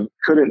COVID, and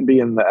couldn't be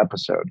in the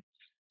episode.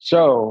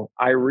 So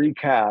I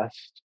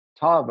recast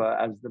Tava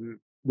as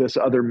this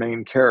other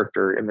main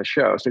character in the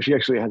show. So she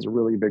actually has a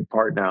really big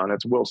part now, and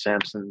it's Will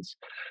Sampson's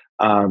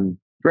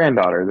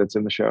granddaughter that's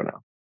in the show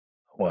now.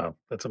 Wow,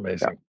 that's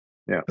amazing.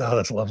 Yeah. Oh,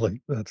 that's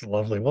lovely. That's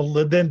lovely. Well,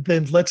 then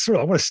let's I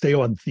want to stay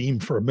on theme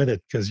for a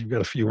minute, because you've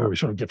got a few where we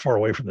sort of get far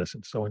away from this.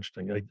 It's so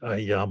interesting.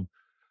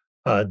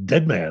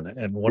 Dead Man,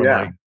 and one of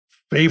my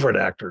favorite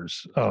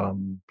actors,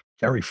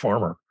 Gary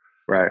Farmer.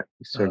 Right.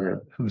 He's so good.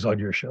 Who's on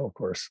your show, of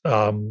course.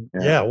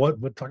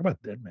 What talk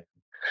about Dead Man?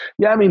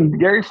 Yeah, I mean,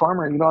 Gary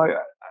Farmer,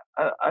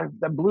 I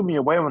that blew me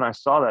away when I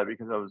saw that,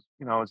 because I was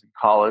in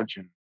college,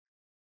 and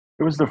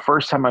it was the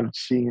first time I'd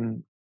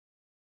seen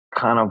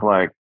kind of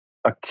like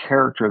a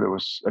character that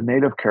was a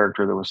Native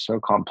character that was so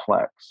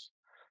complex,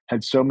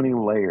 had so many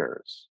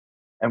layers,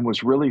 and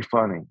was really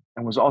funny,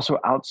 and was also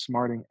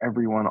outsmarting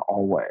everyone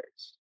always.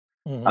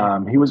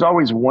 Mm-hmm. He was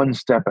always one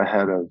step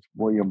ahead of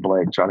William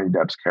Blake, Johnny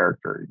Depp's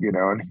character,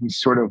 and he's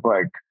sort of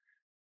like,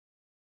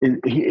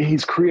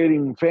 he's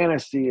creating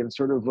fantasy and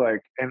sort of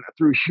like, and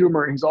through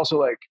humor, he's also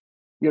like,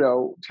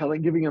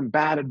 giving him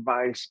bad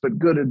advice, but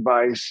good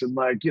advice. And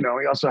like, he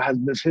also has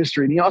this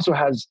history, and he also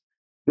has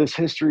this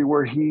history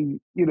where he,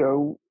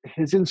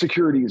 his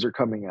insecurities are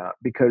coming out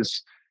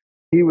because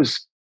he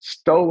was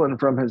stolen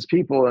from his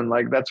people. And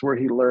like, that's where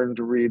he learned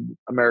to read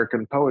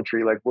American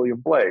poetry, like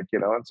William Blake,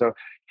 and so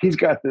he's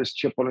got this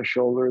chip on his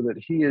shoulder that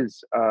he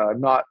is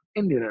not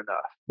Indian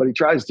enough, but he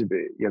tries to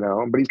be,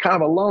 but he's kind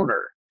of a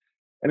loner.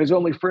 And his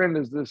only friend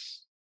is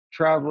this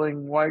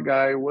traveling white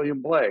guy,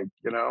 William Blake,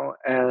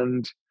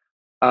 and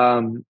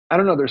I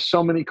don't know, there's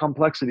so many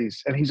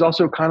complexities. And he's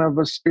also kind of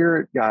a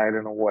spirit guide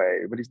in a way,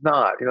 but he's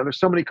not, there's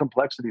so many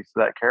complexities to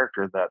that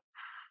character that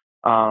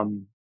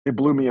it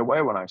blew me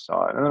away when I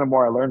saw it. And then the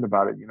more I learned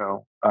about it,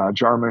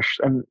 Jarmusch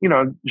and,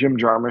 Jim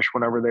Jarmusch,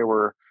 whenever they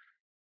were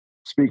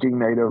speaking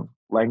Native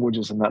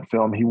languages in that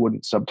film, he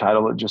wouldn't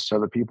subtitle it just so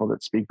the people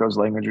that speak those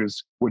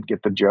languages would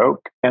get the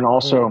joke. And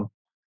also,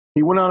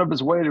 he went out of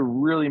his way to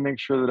really make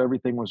sure that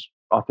everything was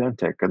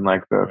authentic, and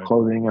like the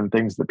clothing and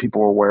things that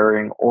people were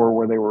wearing, or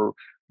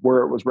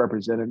where it was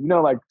represented.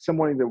 Like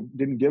somebody that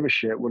didn't give a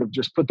shit would have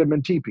just put them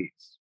in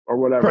teepees or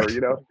whatever,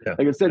 Like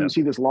instead you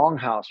see this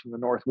longhouse from the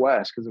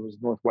Northwest, because it was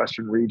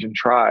Northwestern region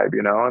tribe,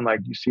 and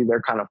like you see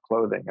their kind of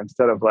clothing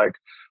instead of like,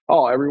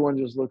 oh, everyone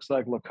just looks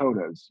like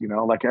Lakotas,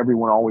 like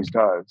everyone always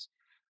does.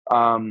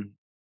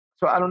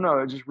 So I don't know,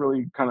 it just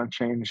really kind of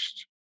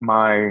changed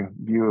my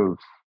view of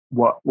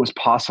what was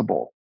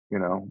possible,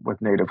 with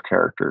Native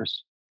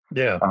characters.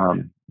 Yeah. I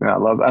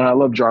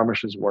love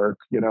Jarmusch's work.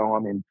 I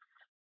mean,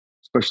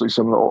 especially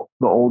some of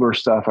the older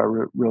stuff I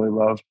really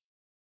love.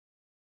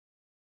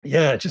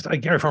 Yeah, it's just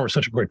Gary Farmer's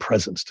such a great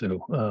presence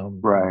too.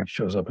 Right. He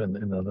shows up in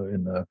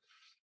the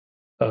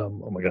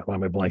oh my God, why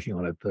am I blanking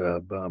on it?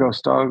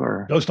 Ghost Dog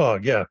or Ghost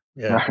Dog, yeah.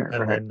 Right,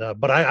 And right. then,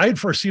 but I had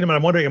first seen him, and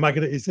I'm wondering,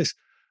 is this?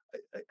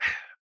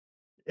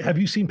 Have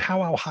you seen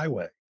Powwow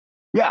Highway?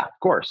 Yeah, of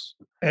course.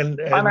 And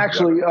I'm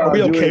actually are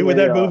we okay with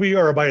that a, movie,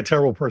 or am I a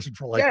terrible person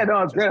for liking? Yeah,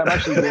 no, it's great.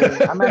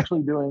 I'm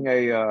actually doing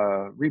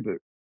a reboot.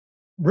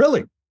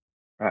 Really?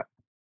 Yeah.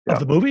 Of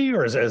the movie,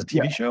 or as a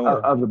TV show?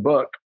 Or? Of the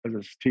book as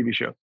a TV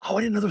show. Oh,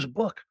 I didn't know there was a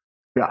book.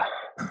 Yeah.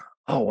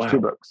 Oh wow. 2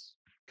 books.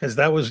 Because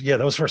that was the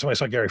first time I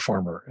saw Gary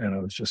Farmer, and I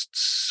was just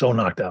so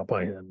knocked out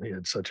by him. He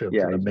had such an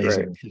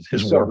amazing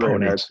his war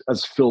pony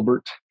as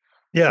Filbert.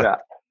 Yeah.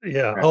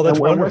 Oh, that's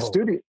wonderful.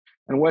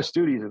 And Wes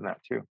Studi's in that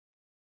too.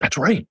 That's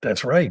right.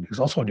 He's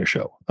also on your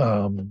show.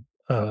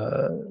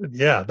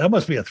 Yeah, that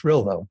must be a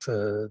thrill though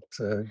to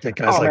get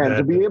guys like that.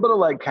 To be able to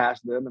like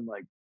cast them and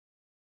like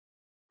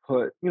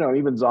put,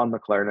 even Zahn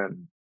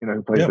McClarnon,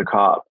 who plays the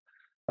cop,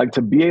 like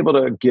to be able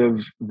to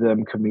give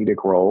them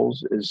comedic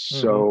roles is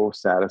so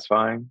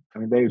satisfying. I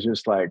mean, they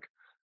just like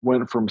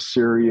went from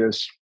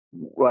serious,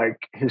 like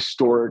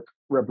historic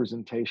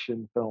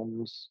representation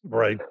films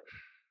right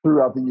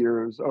throughout the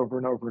years over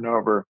and over and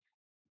over.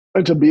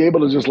 And to be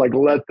able to just like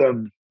let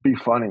them be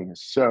funny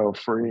is so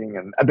freeing,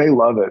 and they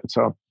love it.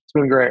 So it's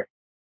been great.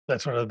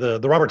 That's sort of the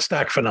Robert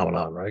Stack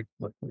phenomenon, right?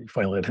 Like you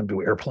finally let him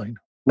do Airplane.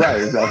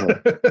 Right, exactly.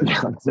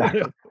 Yeah,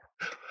 exactly.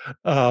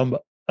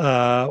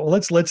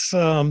 Let's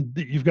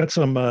you've got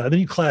some then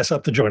you class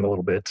up the joint a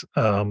little bit.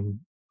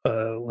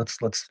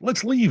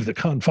 Let's leave the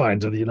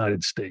confines of the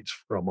United States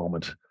for a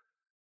moment.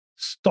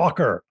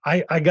 Stalker.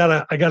 I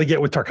gotta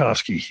get with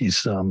Tarkovsky. He's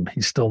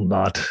still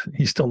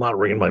not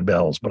ringing my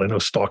bells, but I know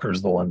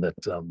Stalker's the one that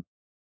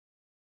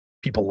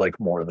people like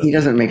more than he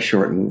doesn't make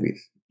short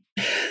movies.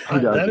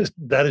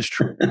 That is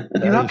true.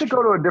 You have to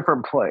go to a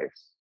different place,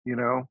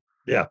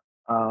 Yeah.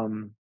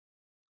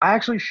 I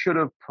actually should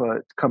have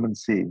put Come and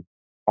See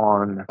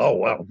on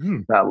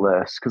that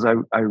list because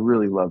I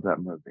really love that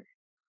movie.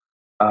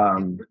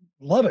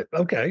 Love it.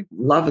 Okay.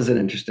 Love is an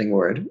interesting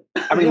word.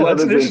 I mean,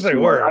 that's an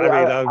interesting word.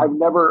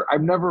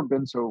 I've never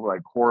been so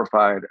like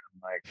horrified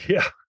and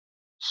like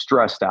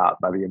stressed out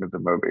by the end of the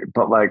movie.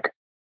 But like,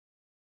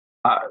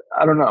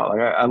 I don't know. Like,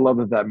 I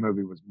love that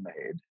movie was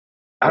made.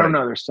 I don't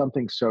know. There's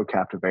something so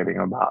captivating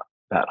about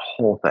that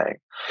whole thing.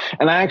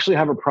 And I actually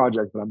have a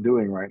project that I'm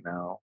doing right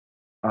now.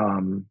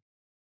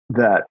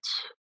 That,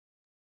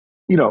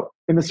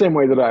 in the same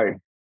way that I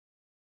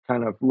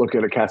kind of look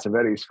at a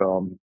Cassavetes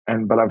film,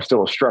 but I'm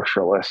still a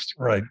structuralist.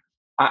 Right.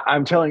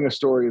 I'm telling a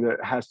story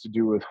that has to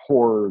do with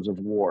horrors of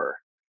war,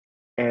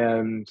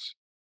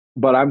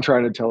 but I'm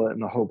trying to tell it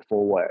in a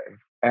hopeful way.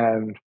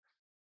 And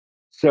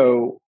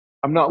so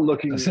I'm not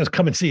looking. It says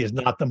Come and See is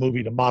not the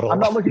movie to model. I'm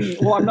not looking.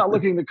 Well, I'm not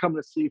looking to come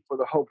to see for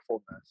the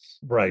hopefulness.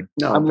 Right.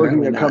 No, I'm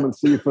looking to come and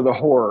see for the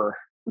horror.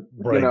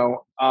 Right.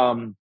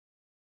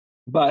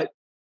 But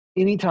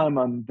anytime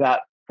I'm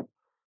that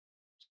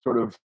sort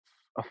of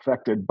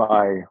affected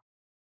by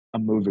a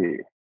movie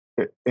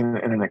in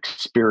an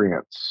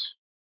experience,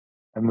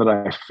 and that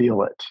I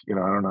feel it, I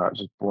don't know, it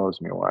just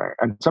blows me away.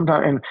 And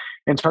sometimes,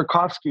 in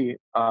Tarkovsky,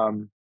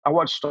 I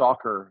watched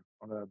Stalker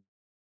on a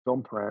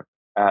film print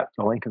at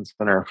the Lincoln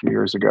Center a few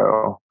years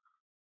ago,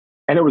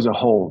 and it was a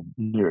whole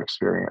new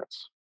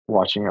experience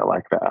watching it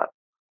like that.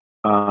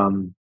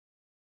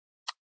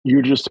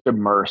 You're just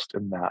immersed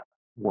in that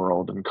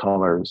world and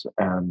colors,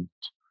 and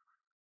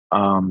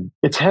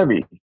it's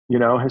heavy.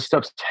 His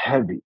stuff's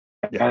heavy,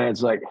 and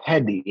it's like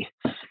heady,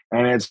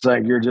 and it's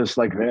like you're just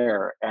like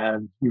there,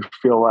 and you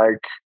feel like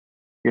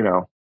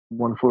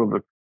one foot of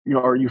the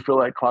or you feel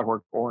like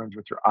Clockwork Orange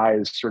with your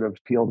eyes sort of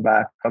peeled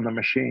back on the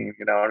machine,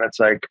 and it's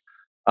like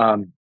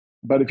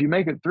but if you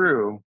make it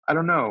through, I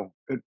don't know,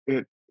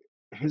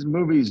 his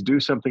movies do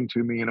something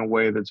to me in a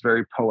way that's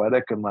very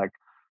poetic, and like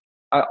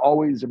I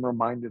always am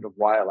reminded of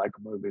why I like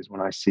movies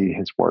when I see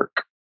his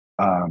work.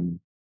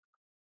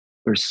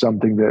 There's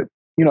something that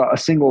a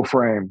single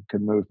frame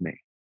can move me,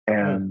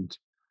 and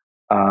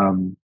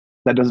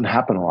that doesn't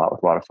happen a lot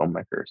with a lot of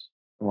filmmakers,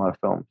 a lot of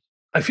films.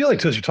 I feel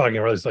like, as you're talking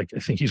about, it's like I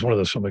think he's one of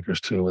those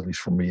filmmakers too, at least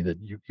for me, that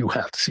you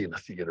have to see in a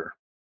theater.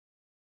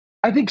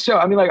 I think so.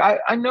 I mean, like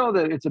I know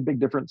that it's a big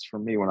difference for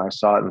me when I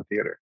saw it in the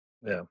theater.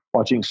 Yeah,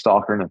 watching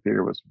Stalker in the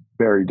theater was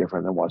very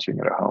different than watching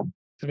it at home.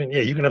 I mean,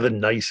 you can have the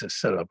nicest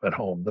setup at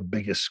home, the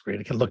biggest screen.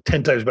 It can look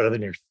 10 times better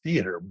than your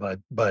theater, but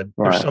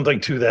there's something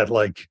to that.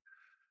 Like,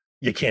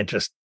 you can't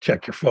just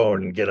check your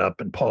phone and get up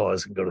and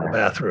pause and go to the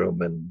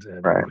bathroom, and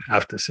you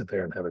have to sit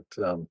there and have it.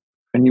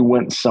 And you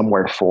went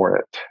somewhere for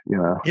it,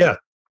 Yeah.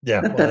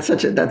 That's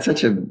such a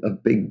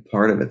big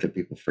part of it that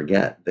people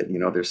forget, that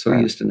they're so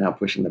used to now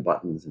pushing the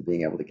buttons and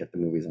being able to get the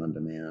movies on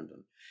demand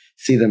and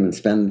see them and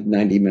spend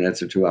 90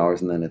 minutes or 2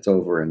 hours, and then it's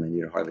over, and then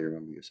you hardly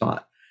remember you saw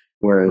it.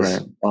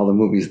 Whereas all the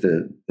movies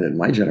that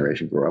my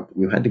generation grew up,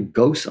 you had to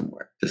go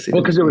somewhere to see.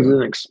 Well, because it was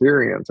an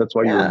experience. That's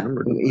why you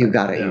remembered. You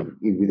got it.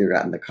 You either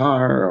got in the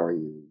car, or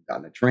you got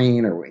on a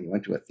train or when you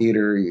went to a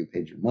theater, you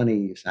paid your money,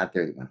 you sat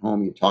there, you went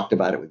home, you talked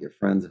about it with your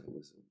friends if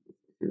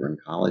you were in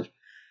college.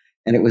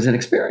 And it was an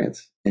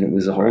experience, and it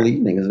was a whole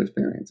evening as an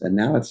experience. And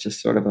now it's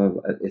just sort of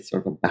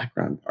a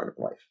background part of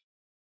life.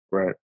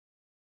 Right.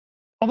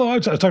 Although I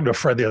was talking to a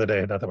friend the other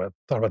day, not that I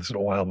thought about this in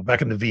a while, but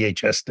back in the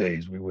VHS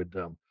days, we would,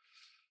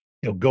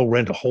 go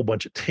rent a whole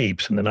bunch of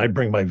tapes, and then I'd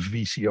bring my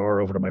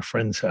VCR over to my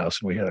friend's house,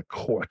 and we had a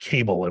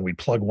cable, and we'd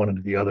plug one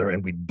into the other,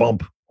 and we'd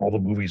bump all the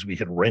movies we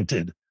had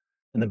rented,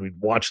 and then we'd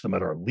watch them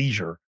at our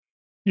leisure,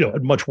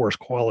 at much worse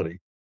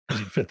quality,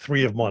 because you'd fit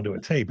 3 of them onto a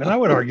tape. And I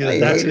would argue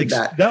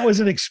that was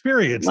an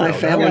experience. My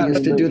family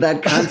used to do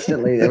that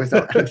constantly. There was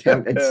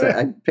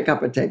I'd pick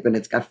up a tape and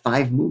it's got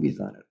 5 movies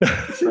on it.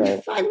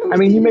 Right. 5 movies. I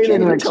mean, you made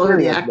it an the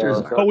experience.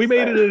 Actors are. But we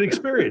made it an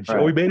experience.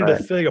 Right, we made it a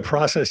thing, a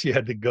process you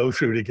had to go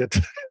through to get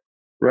to.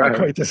 Not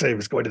quite the same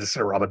as going to the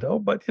Cinerama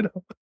Dome, but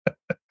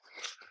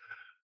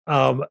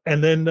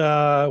and then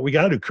we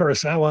got to do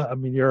Kurosawa. I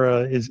mean,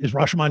 is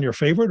Rashomon your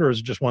favorite, or is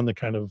it just one that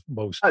kind of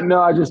most?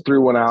 No, I just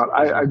threw one out.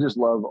 I just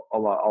love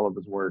all of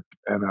his work,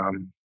 and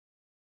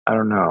I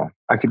don't know.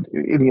 I could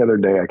any other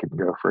day I could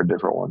go for a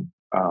different one.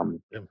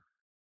 And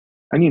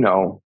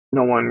no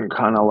one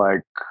kind of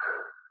like.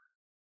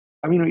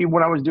 I mean,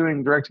 when I was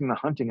directing the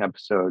hunting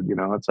episode,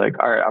 it's like,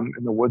 all right, I'm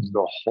in the woods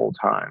the whole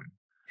time.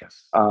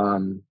 Yes.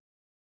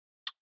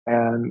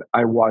 And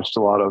I watched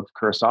a lot of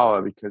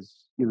Kurosawa because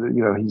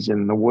he's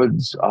in the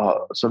woods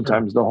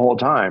sometimes the whole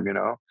time,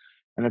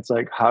 and it's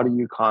like, how do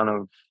you kind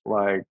of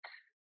like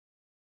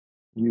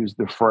use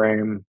the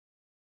frame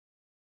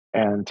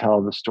and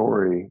tell the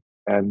story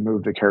and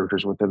move the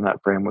characters within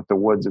that frame with the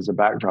woods as a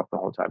backdrop the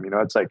whole time?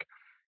 It's like,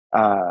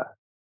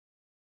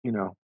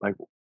 like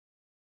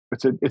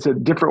it's a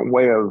different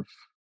way of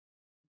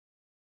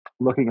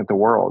looking at the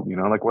world,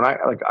 like when I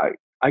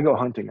go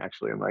hunting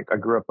actually, and like I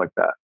grew up like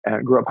that and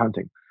I grew up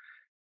hunting.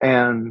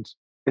 And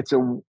it's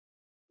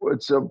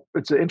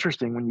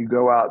interesting when you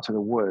go out to the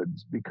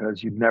woods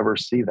because you never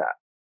see that.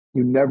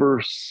 You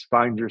never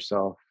find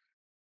yourself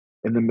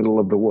in the middle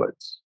of the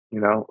woods,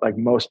 like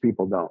most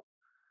people don't.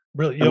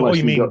 Really?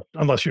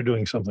 Unless you're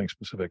doing something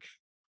specific.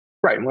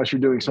 Right. Unless you're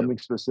doing something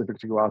specific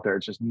to go out there.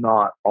 It's just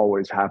not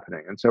always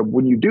happening. And so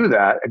when you do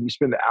that and you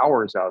spend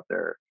hours out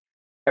there,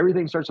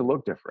 everything starts to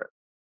look different.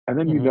 And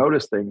then you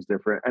notice things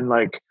different and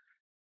like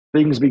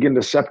things begin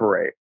to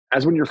separate.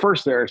 As when you're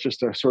first there, it's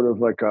just a sort of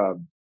like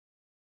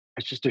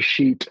it's just a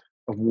sheet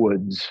of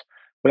woods.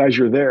 But as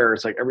you're there,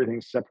 it's like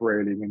everything's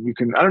separating and you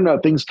can, I don't know,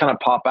 things kind of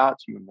pop out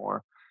to you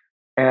more.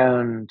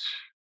 And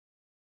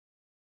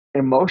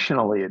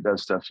emotionally, it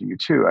does stuff to you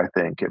too. I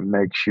think it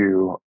makes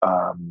you,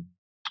 I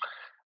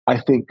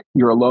think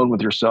you're alone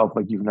with yourself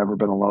like you've never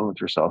been alone with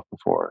yourself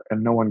before.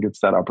 And no one gets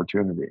that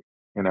opportunity.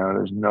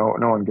 There's no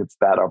one gets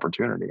that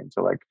opportunity. And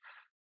so like,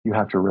 you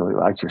have to really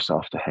like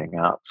yourself to hang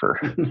out for,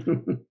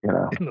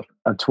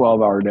 a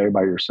 12-hour day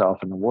by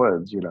yourself in the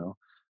woods,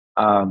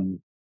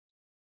 and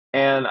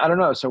I don't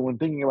know. So when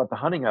thinking about the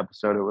hunting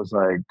episode, it was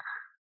like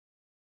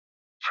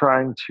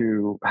trying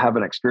to have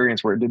an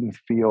experience where it didn't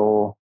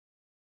feel,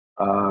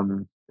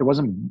 it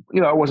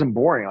wasn't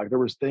boring. Like there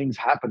was things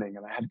happening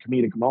and I had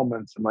comedic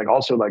moments and like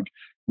also like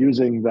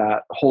using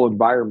that whole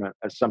environment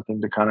as something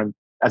to kind of,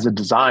 as a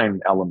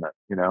design element,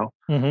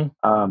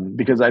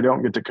 because I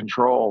don't get to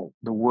control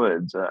the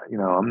woods. I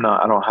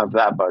don't have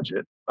that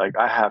budget. Like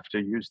I have to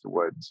use the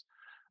woods,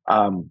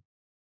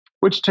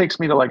 which takes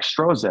me to like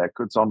Strozek.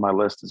 It's on my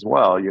list as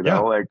well.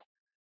 Like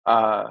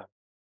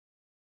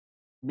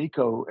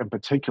Miko in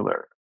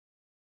particular.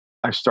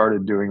 I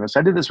started doing this.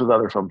 I did this with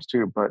other films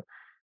too, but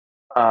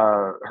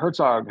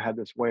Herzog had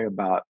this way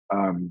about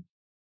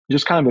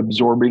just kind of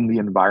absorbing the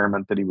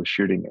environment that he was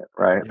shooting in,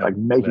 right? Like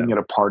making it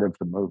a part of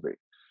the movie.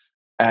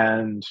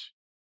 And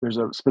there's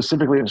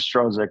specifically in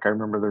Strozek, I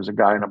remember there's a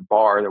guy in a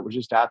bar that was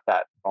just at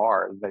that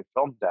bar that they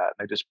filmed at. And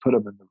they just put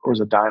him in, or it was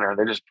a diner, and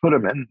they just put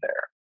him in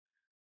there.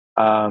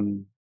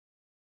 And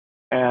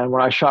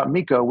when I shot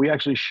Miko, we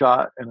actually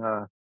shot in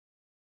a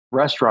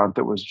restaurant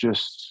that was it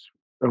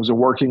was a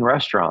working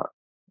restaurant.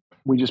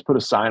 We just put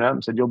a sign up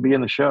and said, you'll be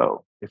in the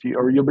show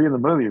you'll be in the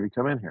movie if you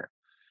come in here.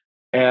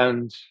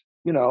 And,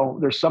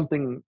 there's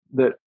something,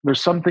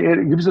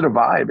 it gives it a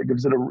vibe. It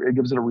gives it a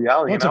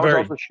reality.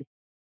 Well,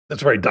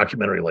 that's a very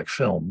documentary like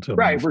film too.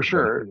 Right, for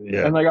sure.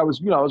 Yeah. And like I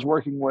was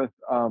working with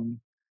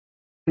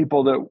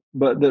people that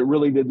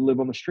really did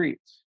live on the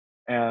streets.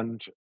 And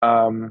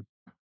I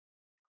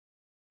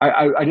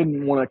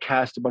didn't want to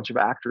cast a bunch of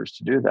actors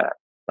to do that.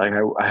 Like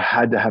I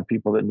had to have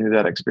people that knew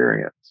that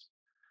experience.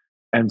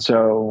 And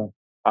so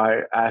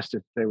I asked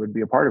if they would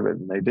be a part of it,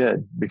 and they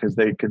did, because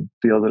they could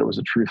feel that it was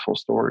a truthful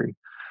story.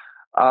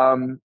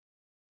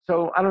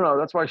 So I don't know.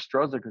 That's why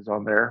Strozek is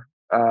on there.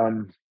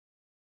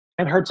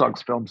 And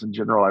Herzog's films in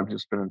general, I've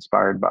just been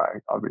inspired by,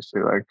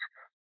 obviously, like,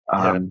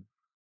 and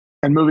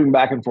moving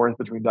back and forth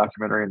between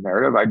documentary and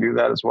narrative, I do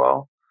that as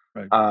well.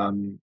 Right.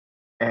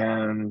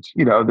 And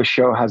the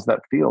show has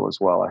that feel as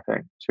well, I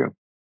think, too.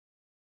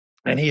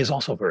 And he is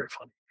also very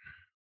funny.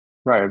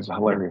 Right. It's a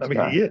hilarious I mean,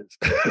 guy. he is.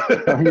 He is.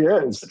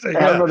 So, I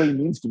don't know that he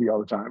means to be all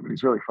the time, but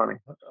he's really funny.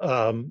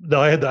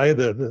 No, I had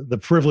the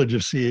privilege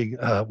of seeing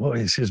what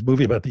is his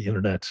movie about the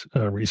internet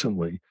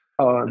recently.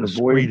 The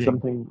Void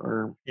something,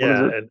 or what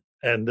is it?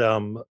 And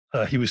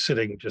he was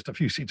sitting just a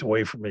few seats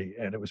away from me,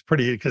 and it was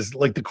pretty because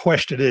like the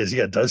question is,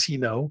 does he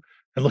know?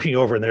 And looking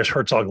over, and there's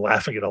Herzog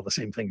laughing at all the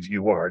same things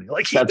you are. And you're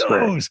like, he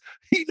knows.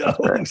 He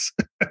knows.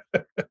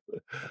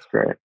 That's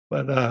great.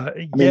 But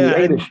I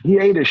mean, he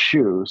ate a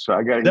shoe, so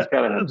he's got to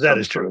have that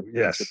is true.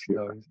 Yes.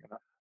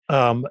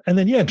 And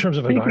then in terms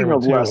of speaking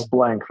of Les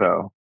Blank,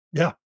 though,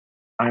 yeah,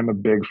 I'm a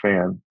big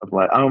fan of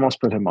Les. I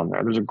almost put him on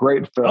there. There's a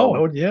great film.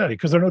 Oh yeah,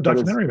 because there are no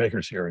documentary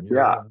makers here.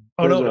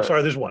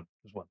 Sorry, there's one.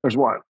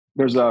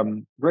 There's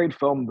a great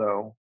film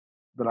though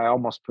that I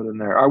almost put in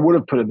there. I would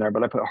have put in there,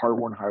 but I put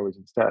Hard-Worn Highways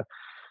instead.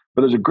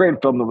 But there's a great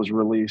film that was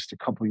released a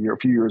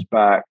few years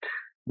back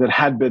that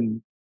had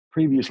been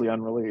previously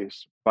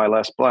unreleased by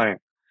Les Blank.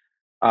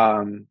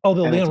 The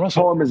Leon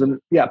Russell Poem is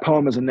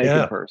a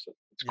naked person.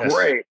 It's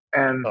great,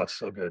 and it's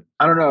so good.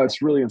 I don't know.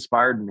 It's really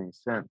inspired me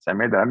since I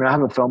made that. I mean, I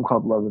have a film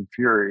called Love and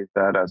Fury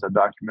that is a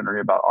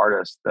documentary about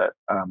artists. That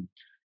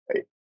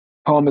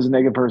Poem is a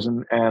Naked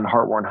Person and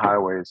Heart-Worn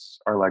Highways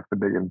are like the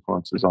big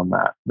influences on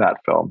that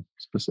film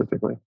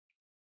specifically.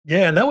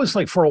 Yeah, and that was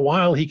like for a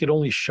while he could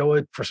only show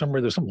it for some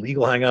reason. There's some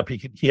legal hang up. He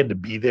had to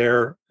be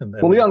there. And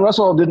then, Leon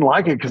Russell didn't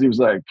like it because he was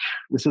like,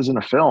 "This isn't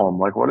a film.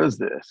 Like, what is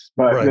this?"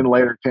 But then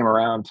later came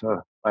around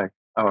to like,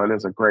 "Oh, it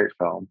is a great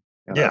film."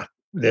 You know?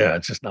 Yeah,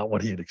 it's just not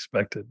what he had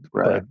expected.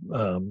 Right.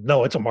 But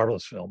no, it's a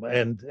marvelous film.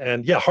 And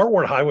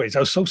Heart-Worn Highways.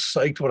 I was so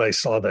psyched when I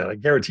saw that. I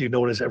guarantee you,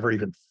 no one has ever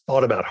even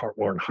thought about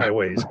Heart-Worn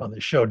Highways on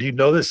the show. Do you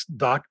know this,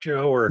 Doc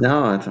Joe? Or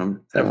no,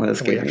 that one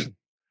escaped me.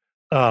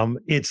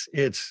 It's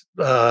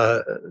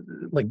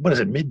like what is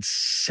it,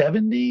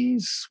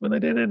 mid-70s when they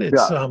did it?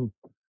 It's tell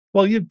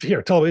me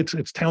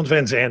it's Townes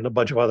Van Zandt, a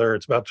bunch of other.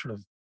 It's about sort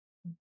of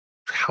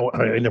how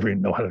I never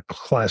even know how to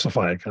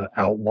classify it, kind of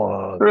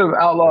outlaw. Sort of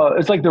outlaw.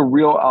 It's like the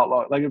real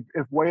outlaw. Like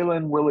if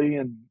Waylon, Willie,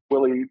 and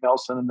Willie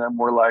Nelson and them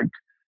were like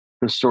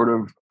the sort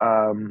of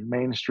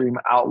mainstream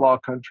outlaw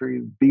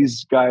country,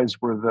 these guys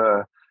were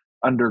the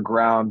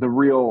underground, the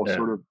real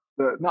sort of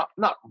not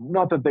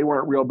that they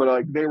weren't real, but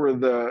like they were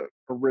the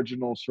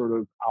original sort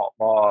of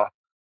outlaw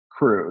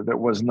crew that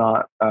was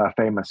not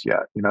famous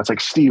yet. You know, it's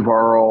like Steve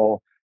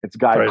Earle, it's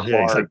Guy Clark,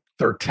 he's like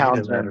 13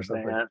 in that or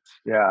something.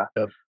 Yeah.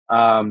 Yep.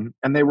 And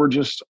they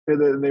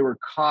were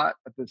caught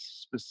at this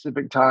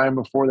specific time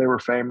before they were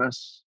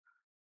famous.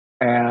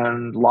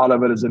 And a lot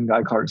of it is in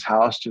Guy Clark's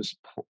house, just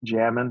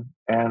jamming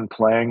and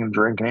playing and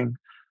drinking.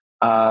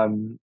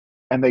 And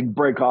they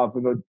break off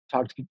and go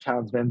talk to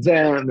Townes Van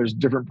Zandt, and there's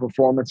different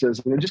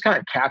performances. And it just kind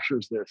of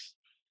captures this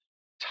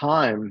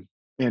time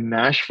in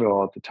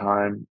Nashville at the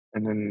time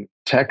and in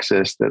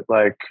Texas that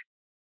like,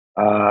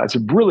 it's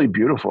really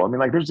beautiful. I mean,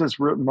 like there's this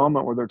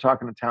moment where they're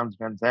talking to Townes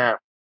Van Zandt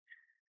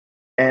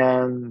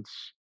and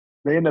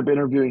they end up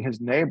interviewing his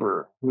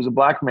neighbor, who was a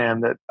black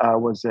man that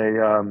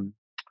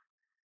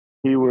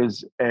he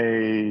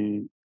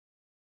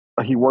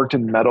worked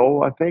in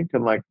metal, I think,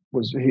 and like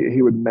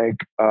he would make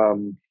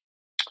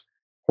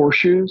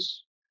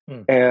horseshoes,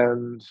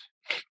 and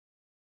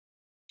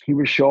he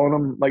was showing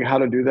them like how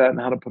to do that and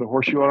how to put a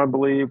horseshoe on, I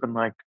believe, and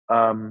like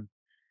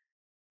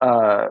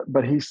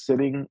but he's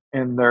sitting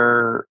in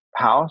their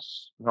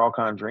house, they're all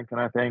kind of drinking,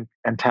 I think,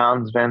 and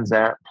Townes Van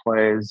Zandt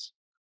plays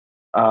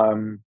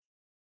a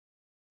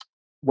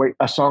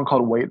song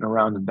called Waiting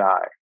Around to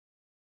Die.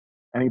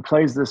 And he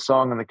plays this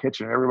song in the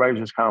kitchen. Everybody's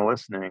just kind of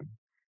listening.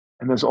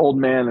 And this old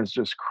man is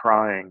just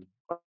crying.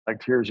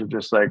 Like tears are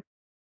just like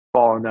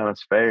falling down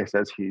his face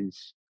as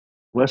he's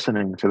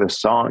listening to this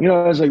song. You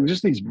know, it's like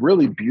just these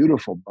really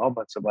beautiful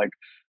moments of like,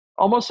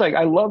 almost like,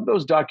 I love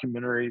those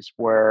documentaries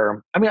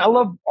where, I mean, I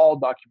love all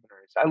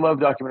documentaries. I love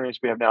documentaries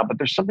we have now, but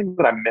there's something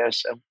that I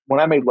miss. And when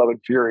I made Love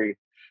and Fury,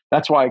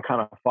 that's why I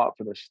kind of fought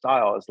for this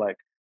style, is like,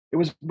 it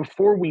was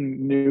before we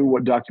knew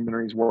what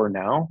documentaries were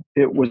now.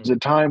 It was a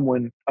time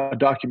when a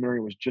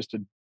documentary was just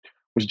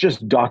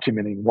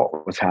documenting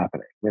what was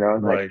happening, you know,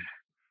 and like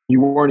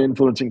you weren't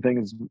influencing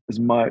things as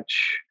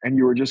much, and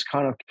you were just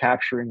kind of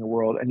capturing the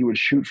world, and you would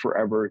shoot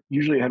forever.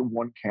 Usually you had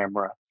one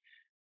camera,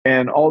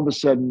 and all of a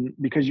sudden,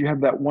 because you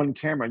have that one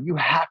camera, you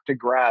have to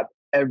grab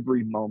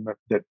every moment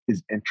that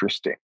is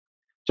interesting.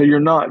 So you're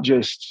not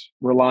just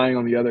relying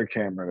on the other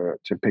camera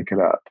to pick it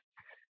up.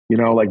 You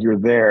know, like you're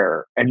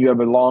there and you have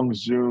a long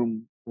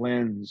zoom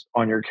lens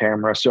on your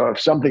camera. So if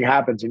something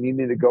happens and you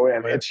need to go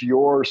in, it's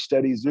your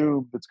steady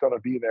zoom that's going to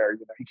be there.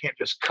 You know, you can't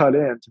just cut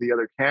in to the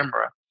other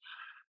camera.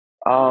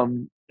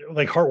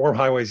 Like Heart-Worn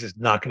Highways is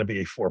not going to be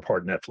a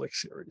 4-part Netflix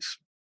series.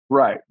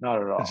 Right.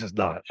 Not at all. It's just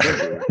not.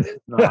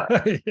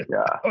 Not.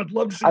 Yeah. I would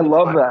love to see I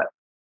love that.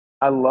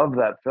 I love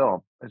that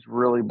film. It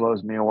really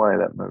blows me away,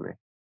 that movie.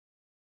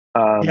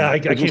 I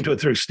came to it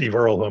through Steve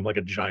Earle, who I'm like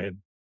a giant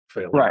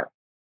fan. Right.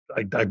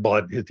 I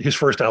bought his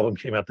first album,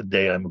 came out the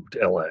day I moved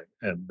to LA,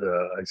 and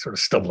I sort of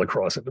stumbled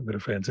across it. I've been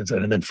a fan since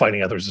then. And then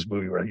finding out there's this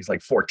movie where he's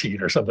like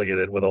 14 or something in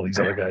it with all these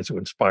other guys who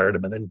inspired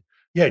him. And then,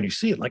 and you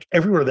see it like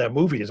everywhere that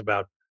movie is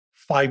about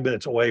 5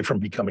 minutes away from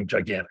becoming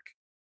gigantic.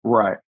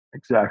 Right.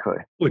 Exactly.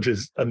 Which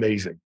is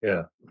amazing.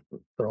 Yeah.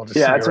 They're all just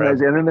it's around.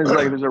 amazing. And then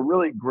there's a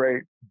really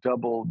great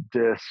double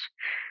disc,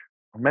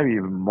 or maybe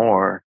even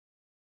more,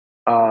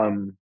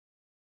 vinyl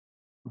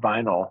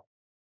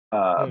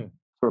sort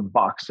of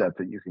box set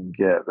that you can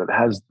get that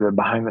has the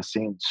behind the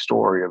scenes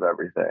story of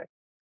everything,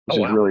 which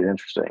is really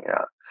interesting.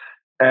 Yeah.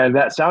 And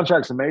that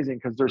soundtrack's amazing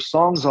because there's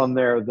songs on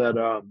there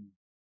that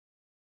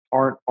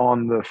aren't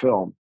on the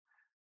film.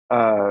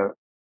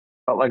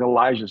 Like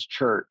Elijah's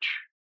Church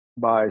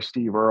by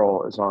Steve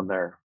Earle is on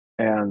there.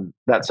 And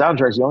that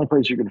soundtrack is the only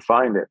place you can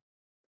find it.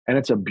 And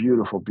it's a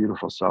beautiful,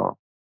 beautiful song.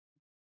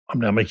 I'm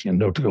now making a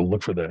note to go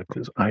look for that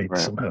because I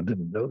somehow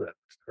didn't know that.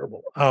 It's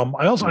terrible. I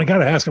got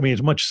to ask, I mean,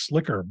 it's much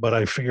slicker, but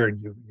I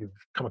figured you've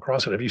come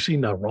across it. Have you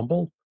seen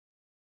Rumble?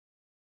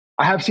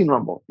 I have seen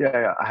Rumble.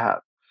 Yeah, I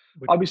have.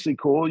 Obviously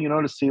cool,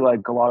 to see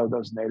like a lot of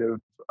those native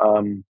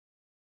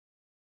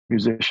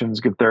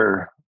musicians get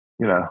their,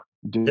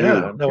 due.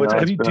 Yeah, no,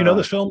 do you know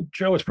this film,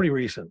 Joe? It's pretty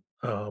recent.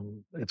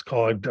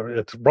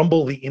 It's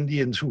Rumble, the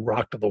Indians Who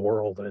Rocked the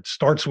World. And it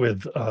starts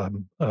with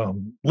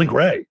Link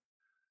Ray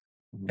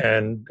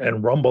and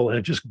Rumble, and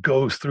it just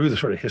goes through the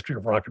sort of history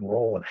of rock and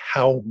roll and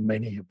how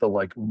many of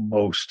the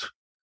most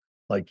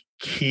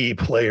key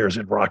players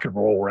in rock and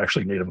roll were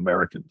actually Native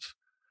Americans.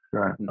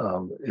 Right.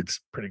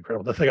 It's pretty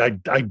incredible. The thing I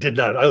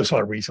only saw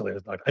it recently.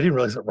 I didn't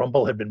realize that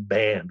Rumble had been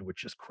banned, which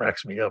just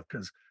cracks me up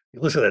because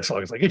you listen to that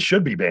song, it's like it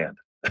should be banned.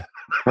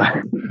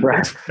 Right.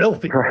 It's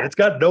filthy. Right. It's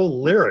got no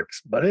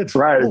lyrics, but it's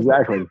right. filthy.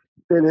 Exactly.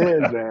 It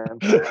is, man.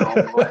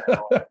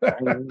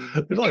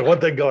 There's only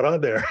one thing going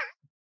on there.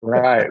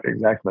 Right.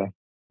 Exactly.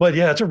 But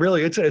yeah,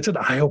 it's an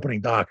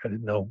eye-opening doc. I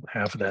didn't know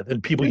half of that.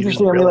 And people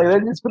interesting. I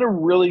mean, it's been a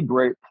really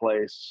great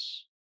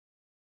place.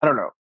 I don't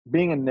know.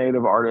 Being a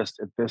native artist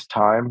at this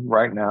time,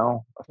 right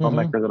now, a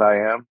filmmaker that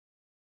I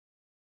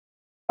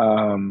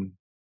am,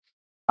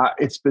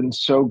 it's been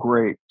so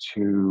great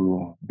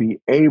to be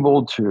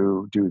able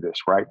to do this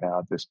right now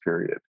at this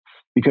period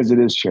because it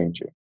is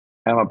changing.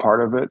 I'm a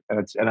part of it,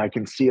 and I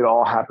can see it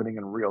all happening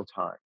in real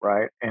time,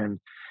 right? And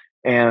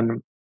I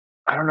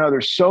don't know.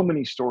 There's so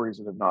many stories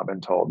that have not been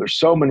told. There's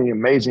so many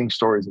amazing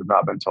stories that have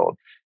not been told.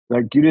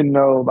 Like you didn't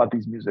know about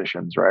these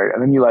musicians, right?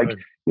 And then you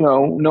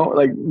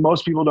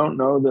most people don't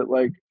know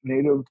that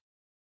native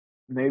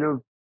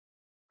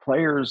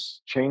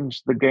players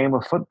changed the game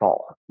of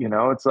football.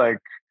 It's like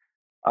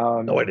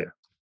no idea.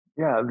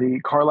 Yeah, the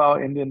Carlisle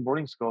Indian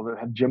boarding school that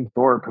had Jim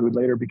Thorpe, who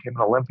later became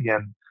an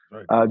Olympian.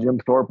 Right. Jim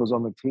Thorpe was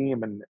on the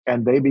team, and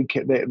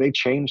they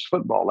changed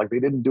football. Like they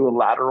didn't do a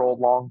lateral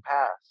long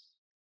pass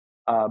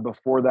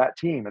before that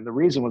team, and the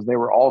reason was they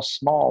were all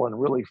small and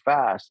really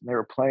fast, and they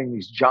were playing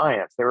these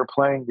giants. They were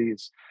playing the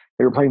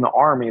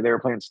Army. They were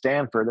playing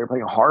Stanford. They were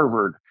playing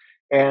Harvard.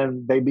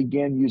 And they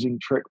began using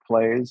trick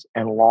plays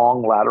and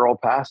long lateral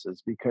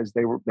passes because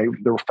they were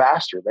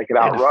faster. They could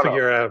outrun them.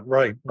 Figure out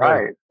right.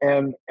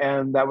 And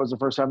that was the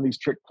first time these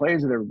trick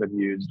plays had ever been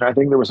used. And I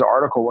think there was an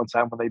article one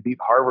time when they beat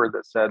Harvard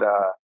that said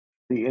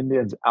the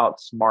Indians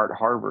outsmart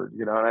Harvard.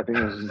 And I think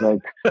it was like,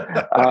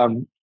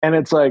 and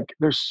it's like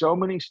there's so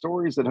many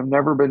stories that have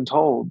never been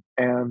told,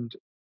 and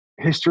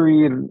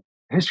history's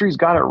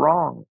got it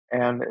wrong,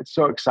 and it's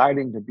so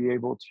exciting to be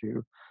able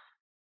to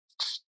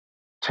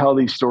tell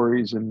these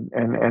stories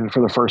and for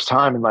the first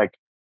time. And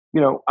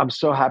I'm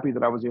so happy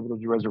that I was able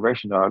to do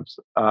Reservation Dogs.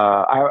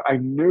 I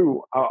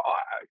knew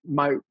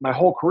my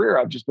whole career,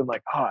 I've just been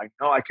like, I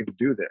know I can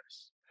do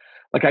this.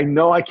 Like, I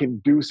know I can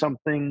do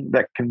something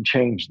that can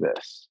change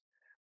this.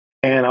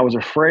 And I was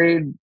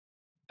afraid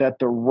that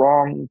the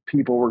wrong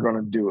people were going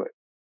to do it.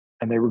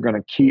 And they were going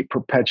to keep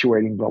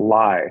perpetuating the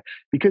lie,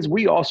 because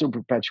we also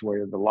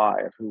perpetuated the lie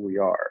of who we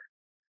are,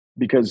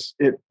 because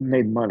it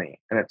made money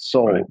and it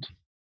sold.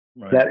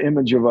 Right. That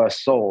image of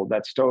us sold,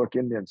 that stoic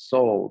Indian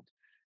sold.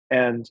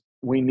 And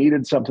we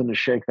needed something to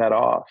shake that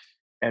off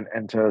and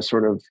to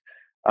sort of,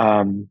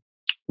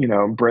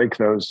 break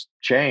those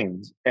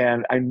chains.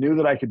 And I knew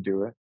that I could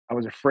do it. I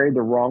was afraid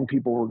the wrong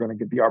people were going to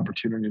get the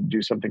opportunity to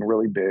do something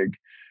really big,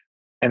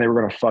 and they were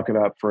going to fuck it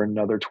up for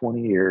another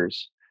 20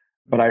 years.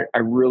 But I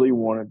really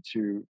wanted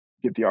to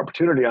get the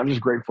opportunity. I'm just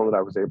grateful that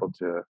I was able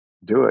to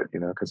do it,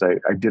 because I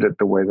did it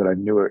the way that I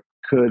knew it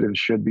could and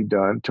should be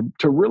done,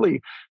 to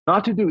really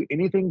not to do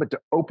anything but to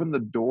open the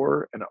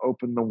door and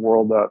open the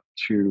world up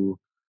to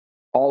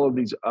all of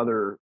these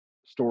other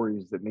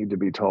stories that need to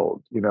be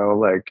told.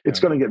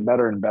 It's going to get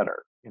better and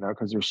better,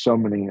 because there's so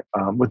many,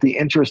 with the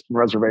interest in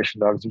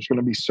Reservation Dogs, there's going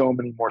to be so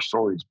many more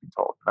stories to be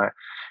told. Right?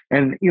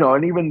 And,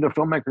 and even the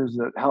filmmakers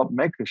that helped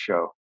make the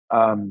show,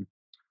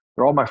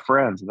 they're all my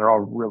friends, and they're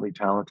all really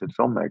talented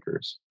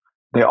filmmakers.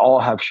 They all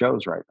have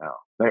shows right now.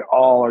 They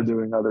all are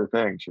doing other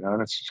things, and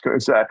it's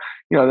the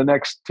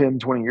next 10,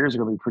 20 years are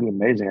going to be pretty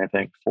amazing, I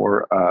think,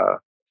 for,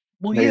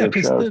 well, yeah,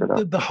 because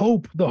the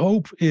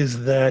hope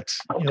is that,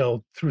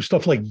 through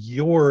stuff like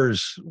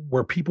yours,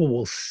 where people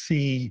will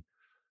see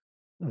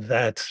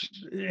that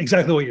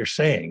exactly what you're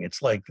saying.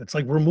 It's like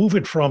remove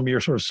it from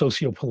your sort of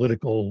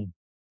socio-political,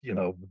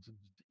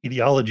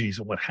 ideologies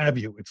and what have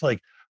you. It's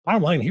like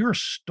bottom line, here are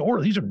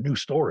stories. These are new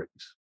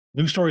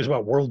stories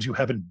about worlds you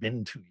haven't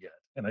been to yet.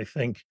 And I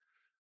think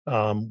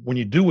when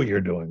you do what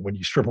you're doing, when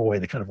you strip away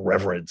the kind of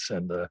reverence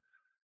and the,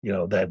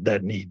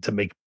 that need to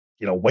make,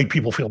 white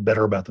people feel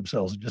better about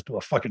themselves and just do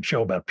a fucking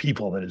show about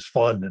people that is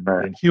fun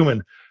and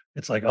human,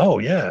 it's like, oh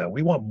yeah,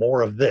 we want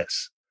more of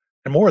this.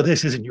 And more of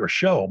this isn't your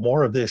show.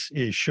 More of this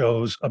is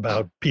shows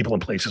about people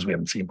and places we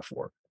haven't seen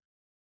before.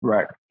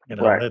 Right.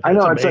 Right. I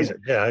know. Amazing.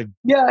 It's like,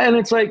 and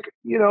it's like,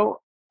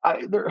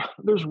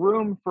 there's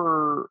room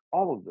for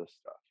all of this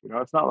stuff.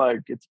 It's not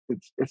like it's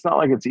not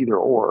like it's either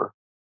or.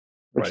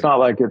 It's not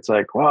like it's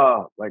like,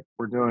 wow, like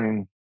we're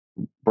doing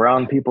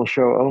brown people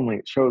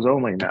shows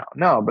only now.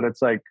 No, but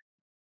it's like,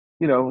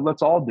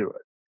 let's all do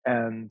it.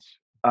 And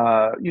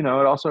it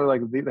also,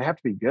 like, they have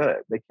to be good.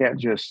 They can't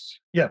just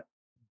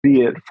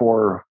be it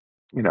for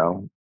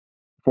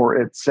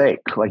its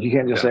sake. Like, you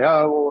can't just say,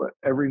 oh, well,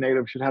 every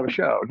native should have a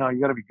show. No, you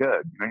got to be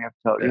good. You have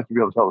to be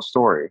able to tell a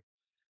story.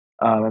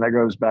 And that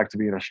goes back to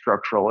being a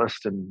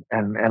structuralist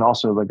and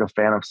also like a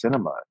fan of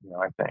cinema,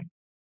 I think.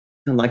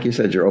 And like you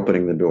said, you're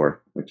opening the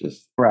door, which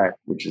is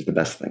the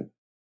best thing.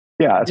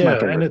 Yeah, it's my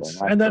favorite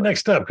thing. And that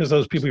next step, because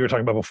those people you were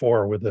talking about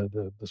before with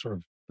the sort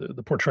of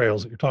the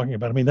portrayals that you're talking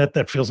about, I mean,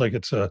 that feels like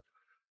it's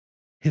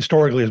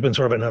historically has been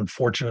sort of an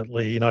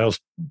unfortunately, I always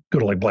go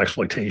to like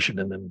blaxploitation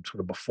and then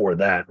sort of before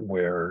that,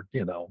 where,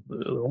 a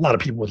lot of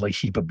people would like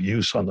heap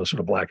abuse on those sort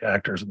of black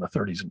actors in the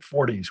 30s and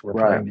 40s who were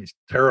playing these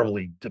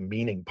terribly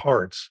demeaning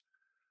parts,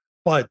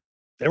 but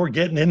they were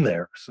getting in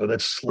there. So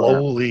that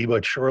slowly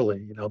but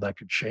surely, that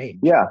could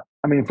change. Yeah.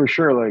 I mean, for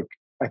sure. Like,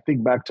 I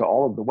think back to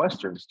all of the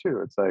Westerns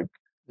too. It's like,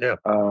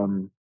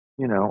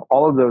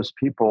 all of those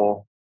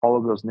people, all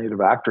of those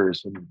native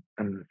actors,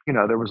 and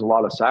there was a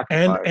lot of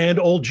sacrifice. And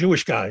old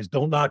Jewish guys,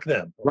 don't knock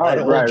them.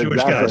 Old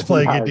Jewish guys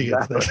playing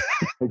Indians.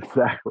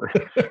 Exactly.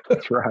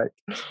 That's right.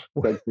 It's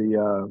like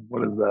the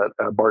what is that?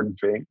 Barton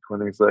Fink,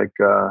 when he's like,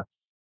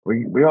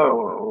 we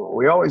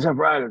always have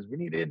riders. We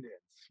need Indians.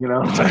 We've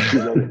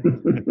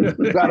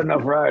got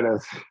enough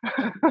riders.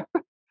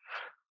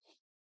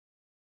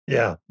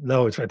 Yeah,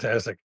 no, it's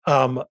fantastic.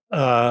 Man,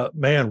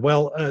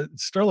 well,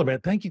 Sterlin, man,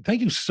 thank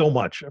you so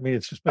much. I mean,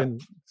 it's just been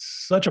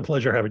such a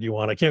pleasure having you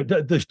on. I can't.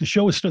 The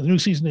show is still, the new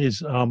season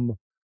is April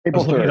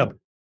 3rd.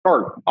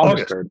 Or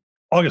August 3rd.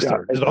 August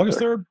 3rd. Is it August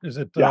 3rd? Is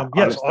it?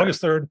 Yes,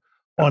 August 3rd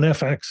on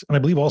FX, and I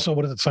believe also,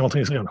 what is it,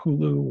 simultaneously on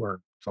Hulu or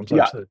something?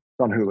 Yeah, it's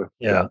on Hulu.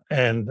 Yeah,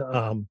 and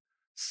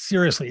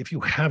seriously, if you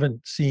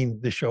haven't seen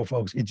this show,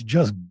 folks, it's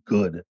just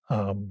good.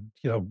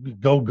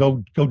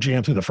 Go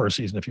jam through the first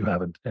season if you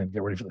haven't, and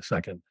get ready for the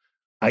second.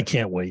 I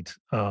can't wait.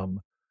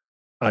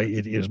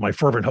 It is my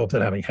fervent hope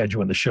that having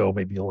Harjo in the show,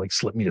 maybe you'll like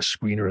slip me a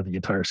screener of the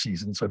entire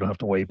season, so I don't have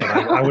to wait. But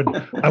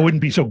I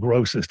wouldn't be so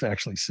gross as to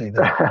actually say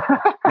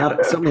that.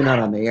 Certainly not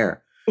on the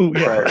air. Oh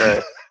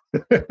yeah.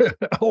 Right.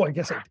 Oh, I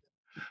guess I did.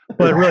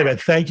 But really, man,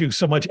 thank you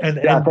so much. And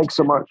thanks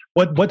so much.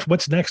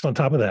 What's next on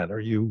top of that? Are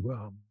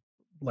you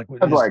like?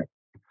 I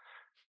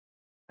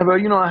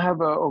have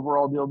an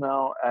overall deal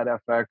now at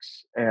FX,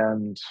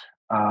 and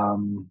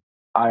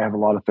I have a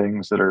lot of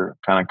things that are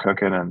kind of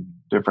cooking and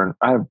different.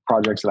 I have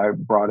projects that I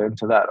brought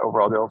into that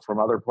overall deal from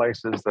other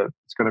places that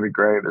it's going to be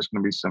great. There's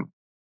going to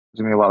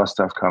be a lot of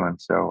stuff coming.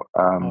 So,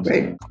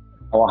 great.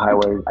 All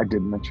Highway I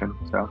did mention.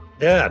 So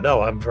yeah,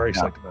 no, I'm very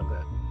psyched about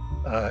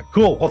that.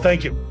 Cool. Well,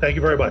 thank you. Thank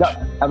you very much.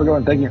 Yeah, have a good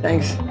one. Thank you.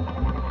 Thanks.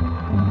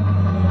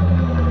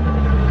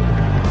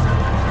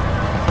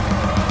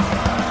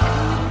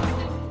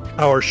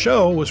 Our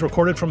show was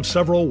recorded from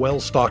several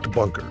well-stocked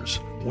bunkers.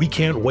 We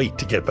can't wait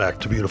to get back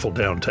to beautiful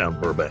downtown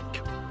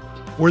Burbank.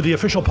 We're the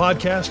official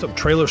podcast of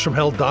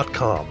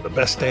trailersfromhell.com, the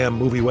best damn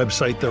movie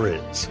website there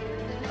is.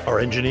 Our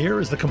engineer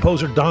is the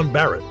composer Don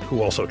Barrett,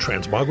 who also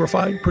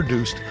transmogrified,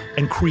 produced,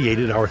 and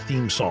created our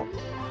theme song.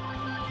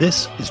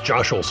 This is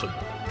Josh Olson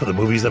for The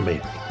Movies That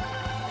Made Me.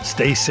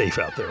 Stay safe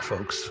out there,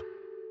 folks.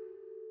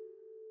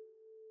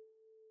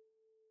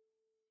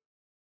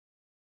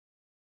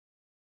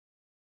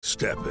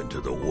 Step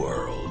into the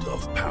world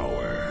of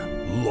power,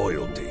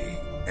 loyalty,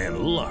 and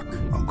luck.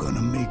 I'm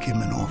gonna make him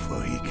an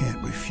offer he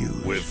can't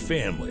refuse. With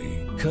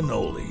family,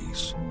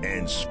 cannolis,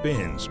 and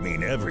spins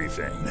mean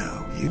everything.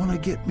 Now, you wanna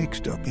get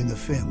mixed up in the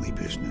family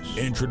business.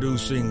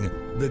 Introducing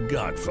The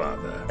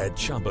Godfather at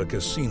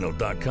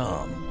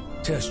ChumbaCasino.com.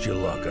 Test your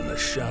luck in the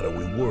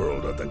shadowy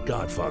world of The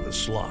Godfather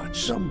slot.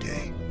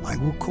 Someday, I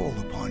will call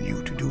upon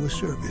you to do a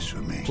service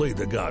for me. Play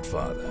The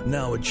Godfather,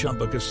 now at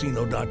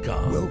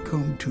ChumbaCasino.com.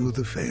 Welcome to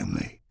the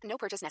family. No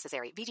purchase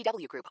necessary.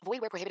 VGW Group.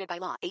 Void where prohibited by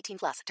law.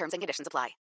 18+. Terms and conditions apply.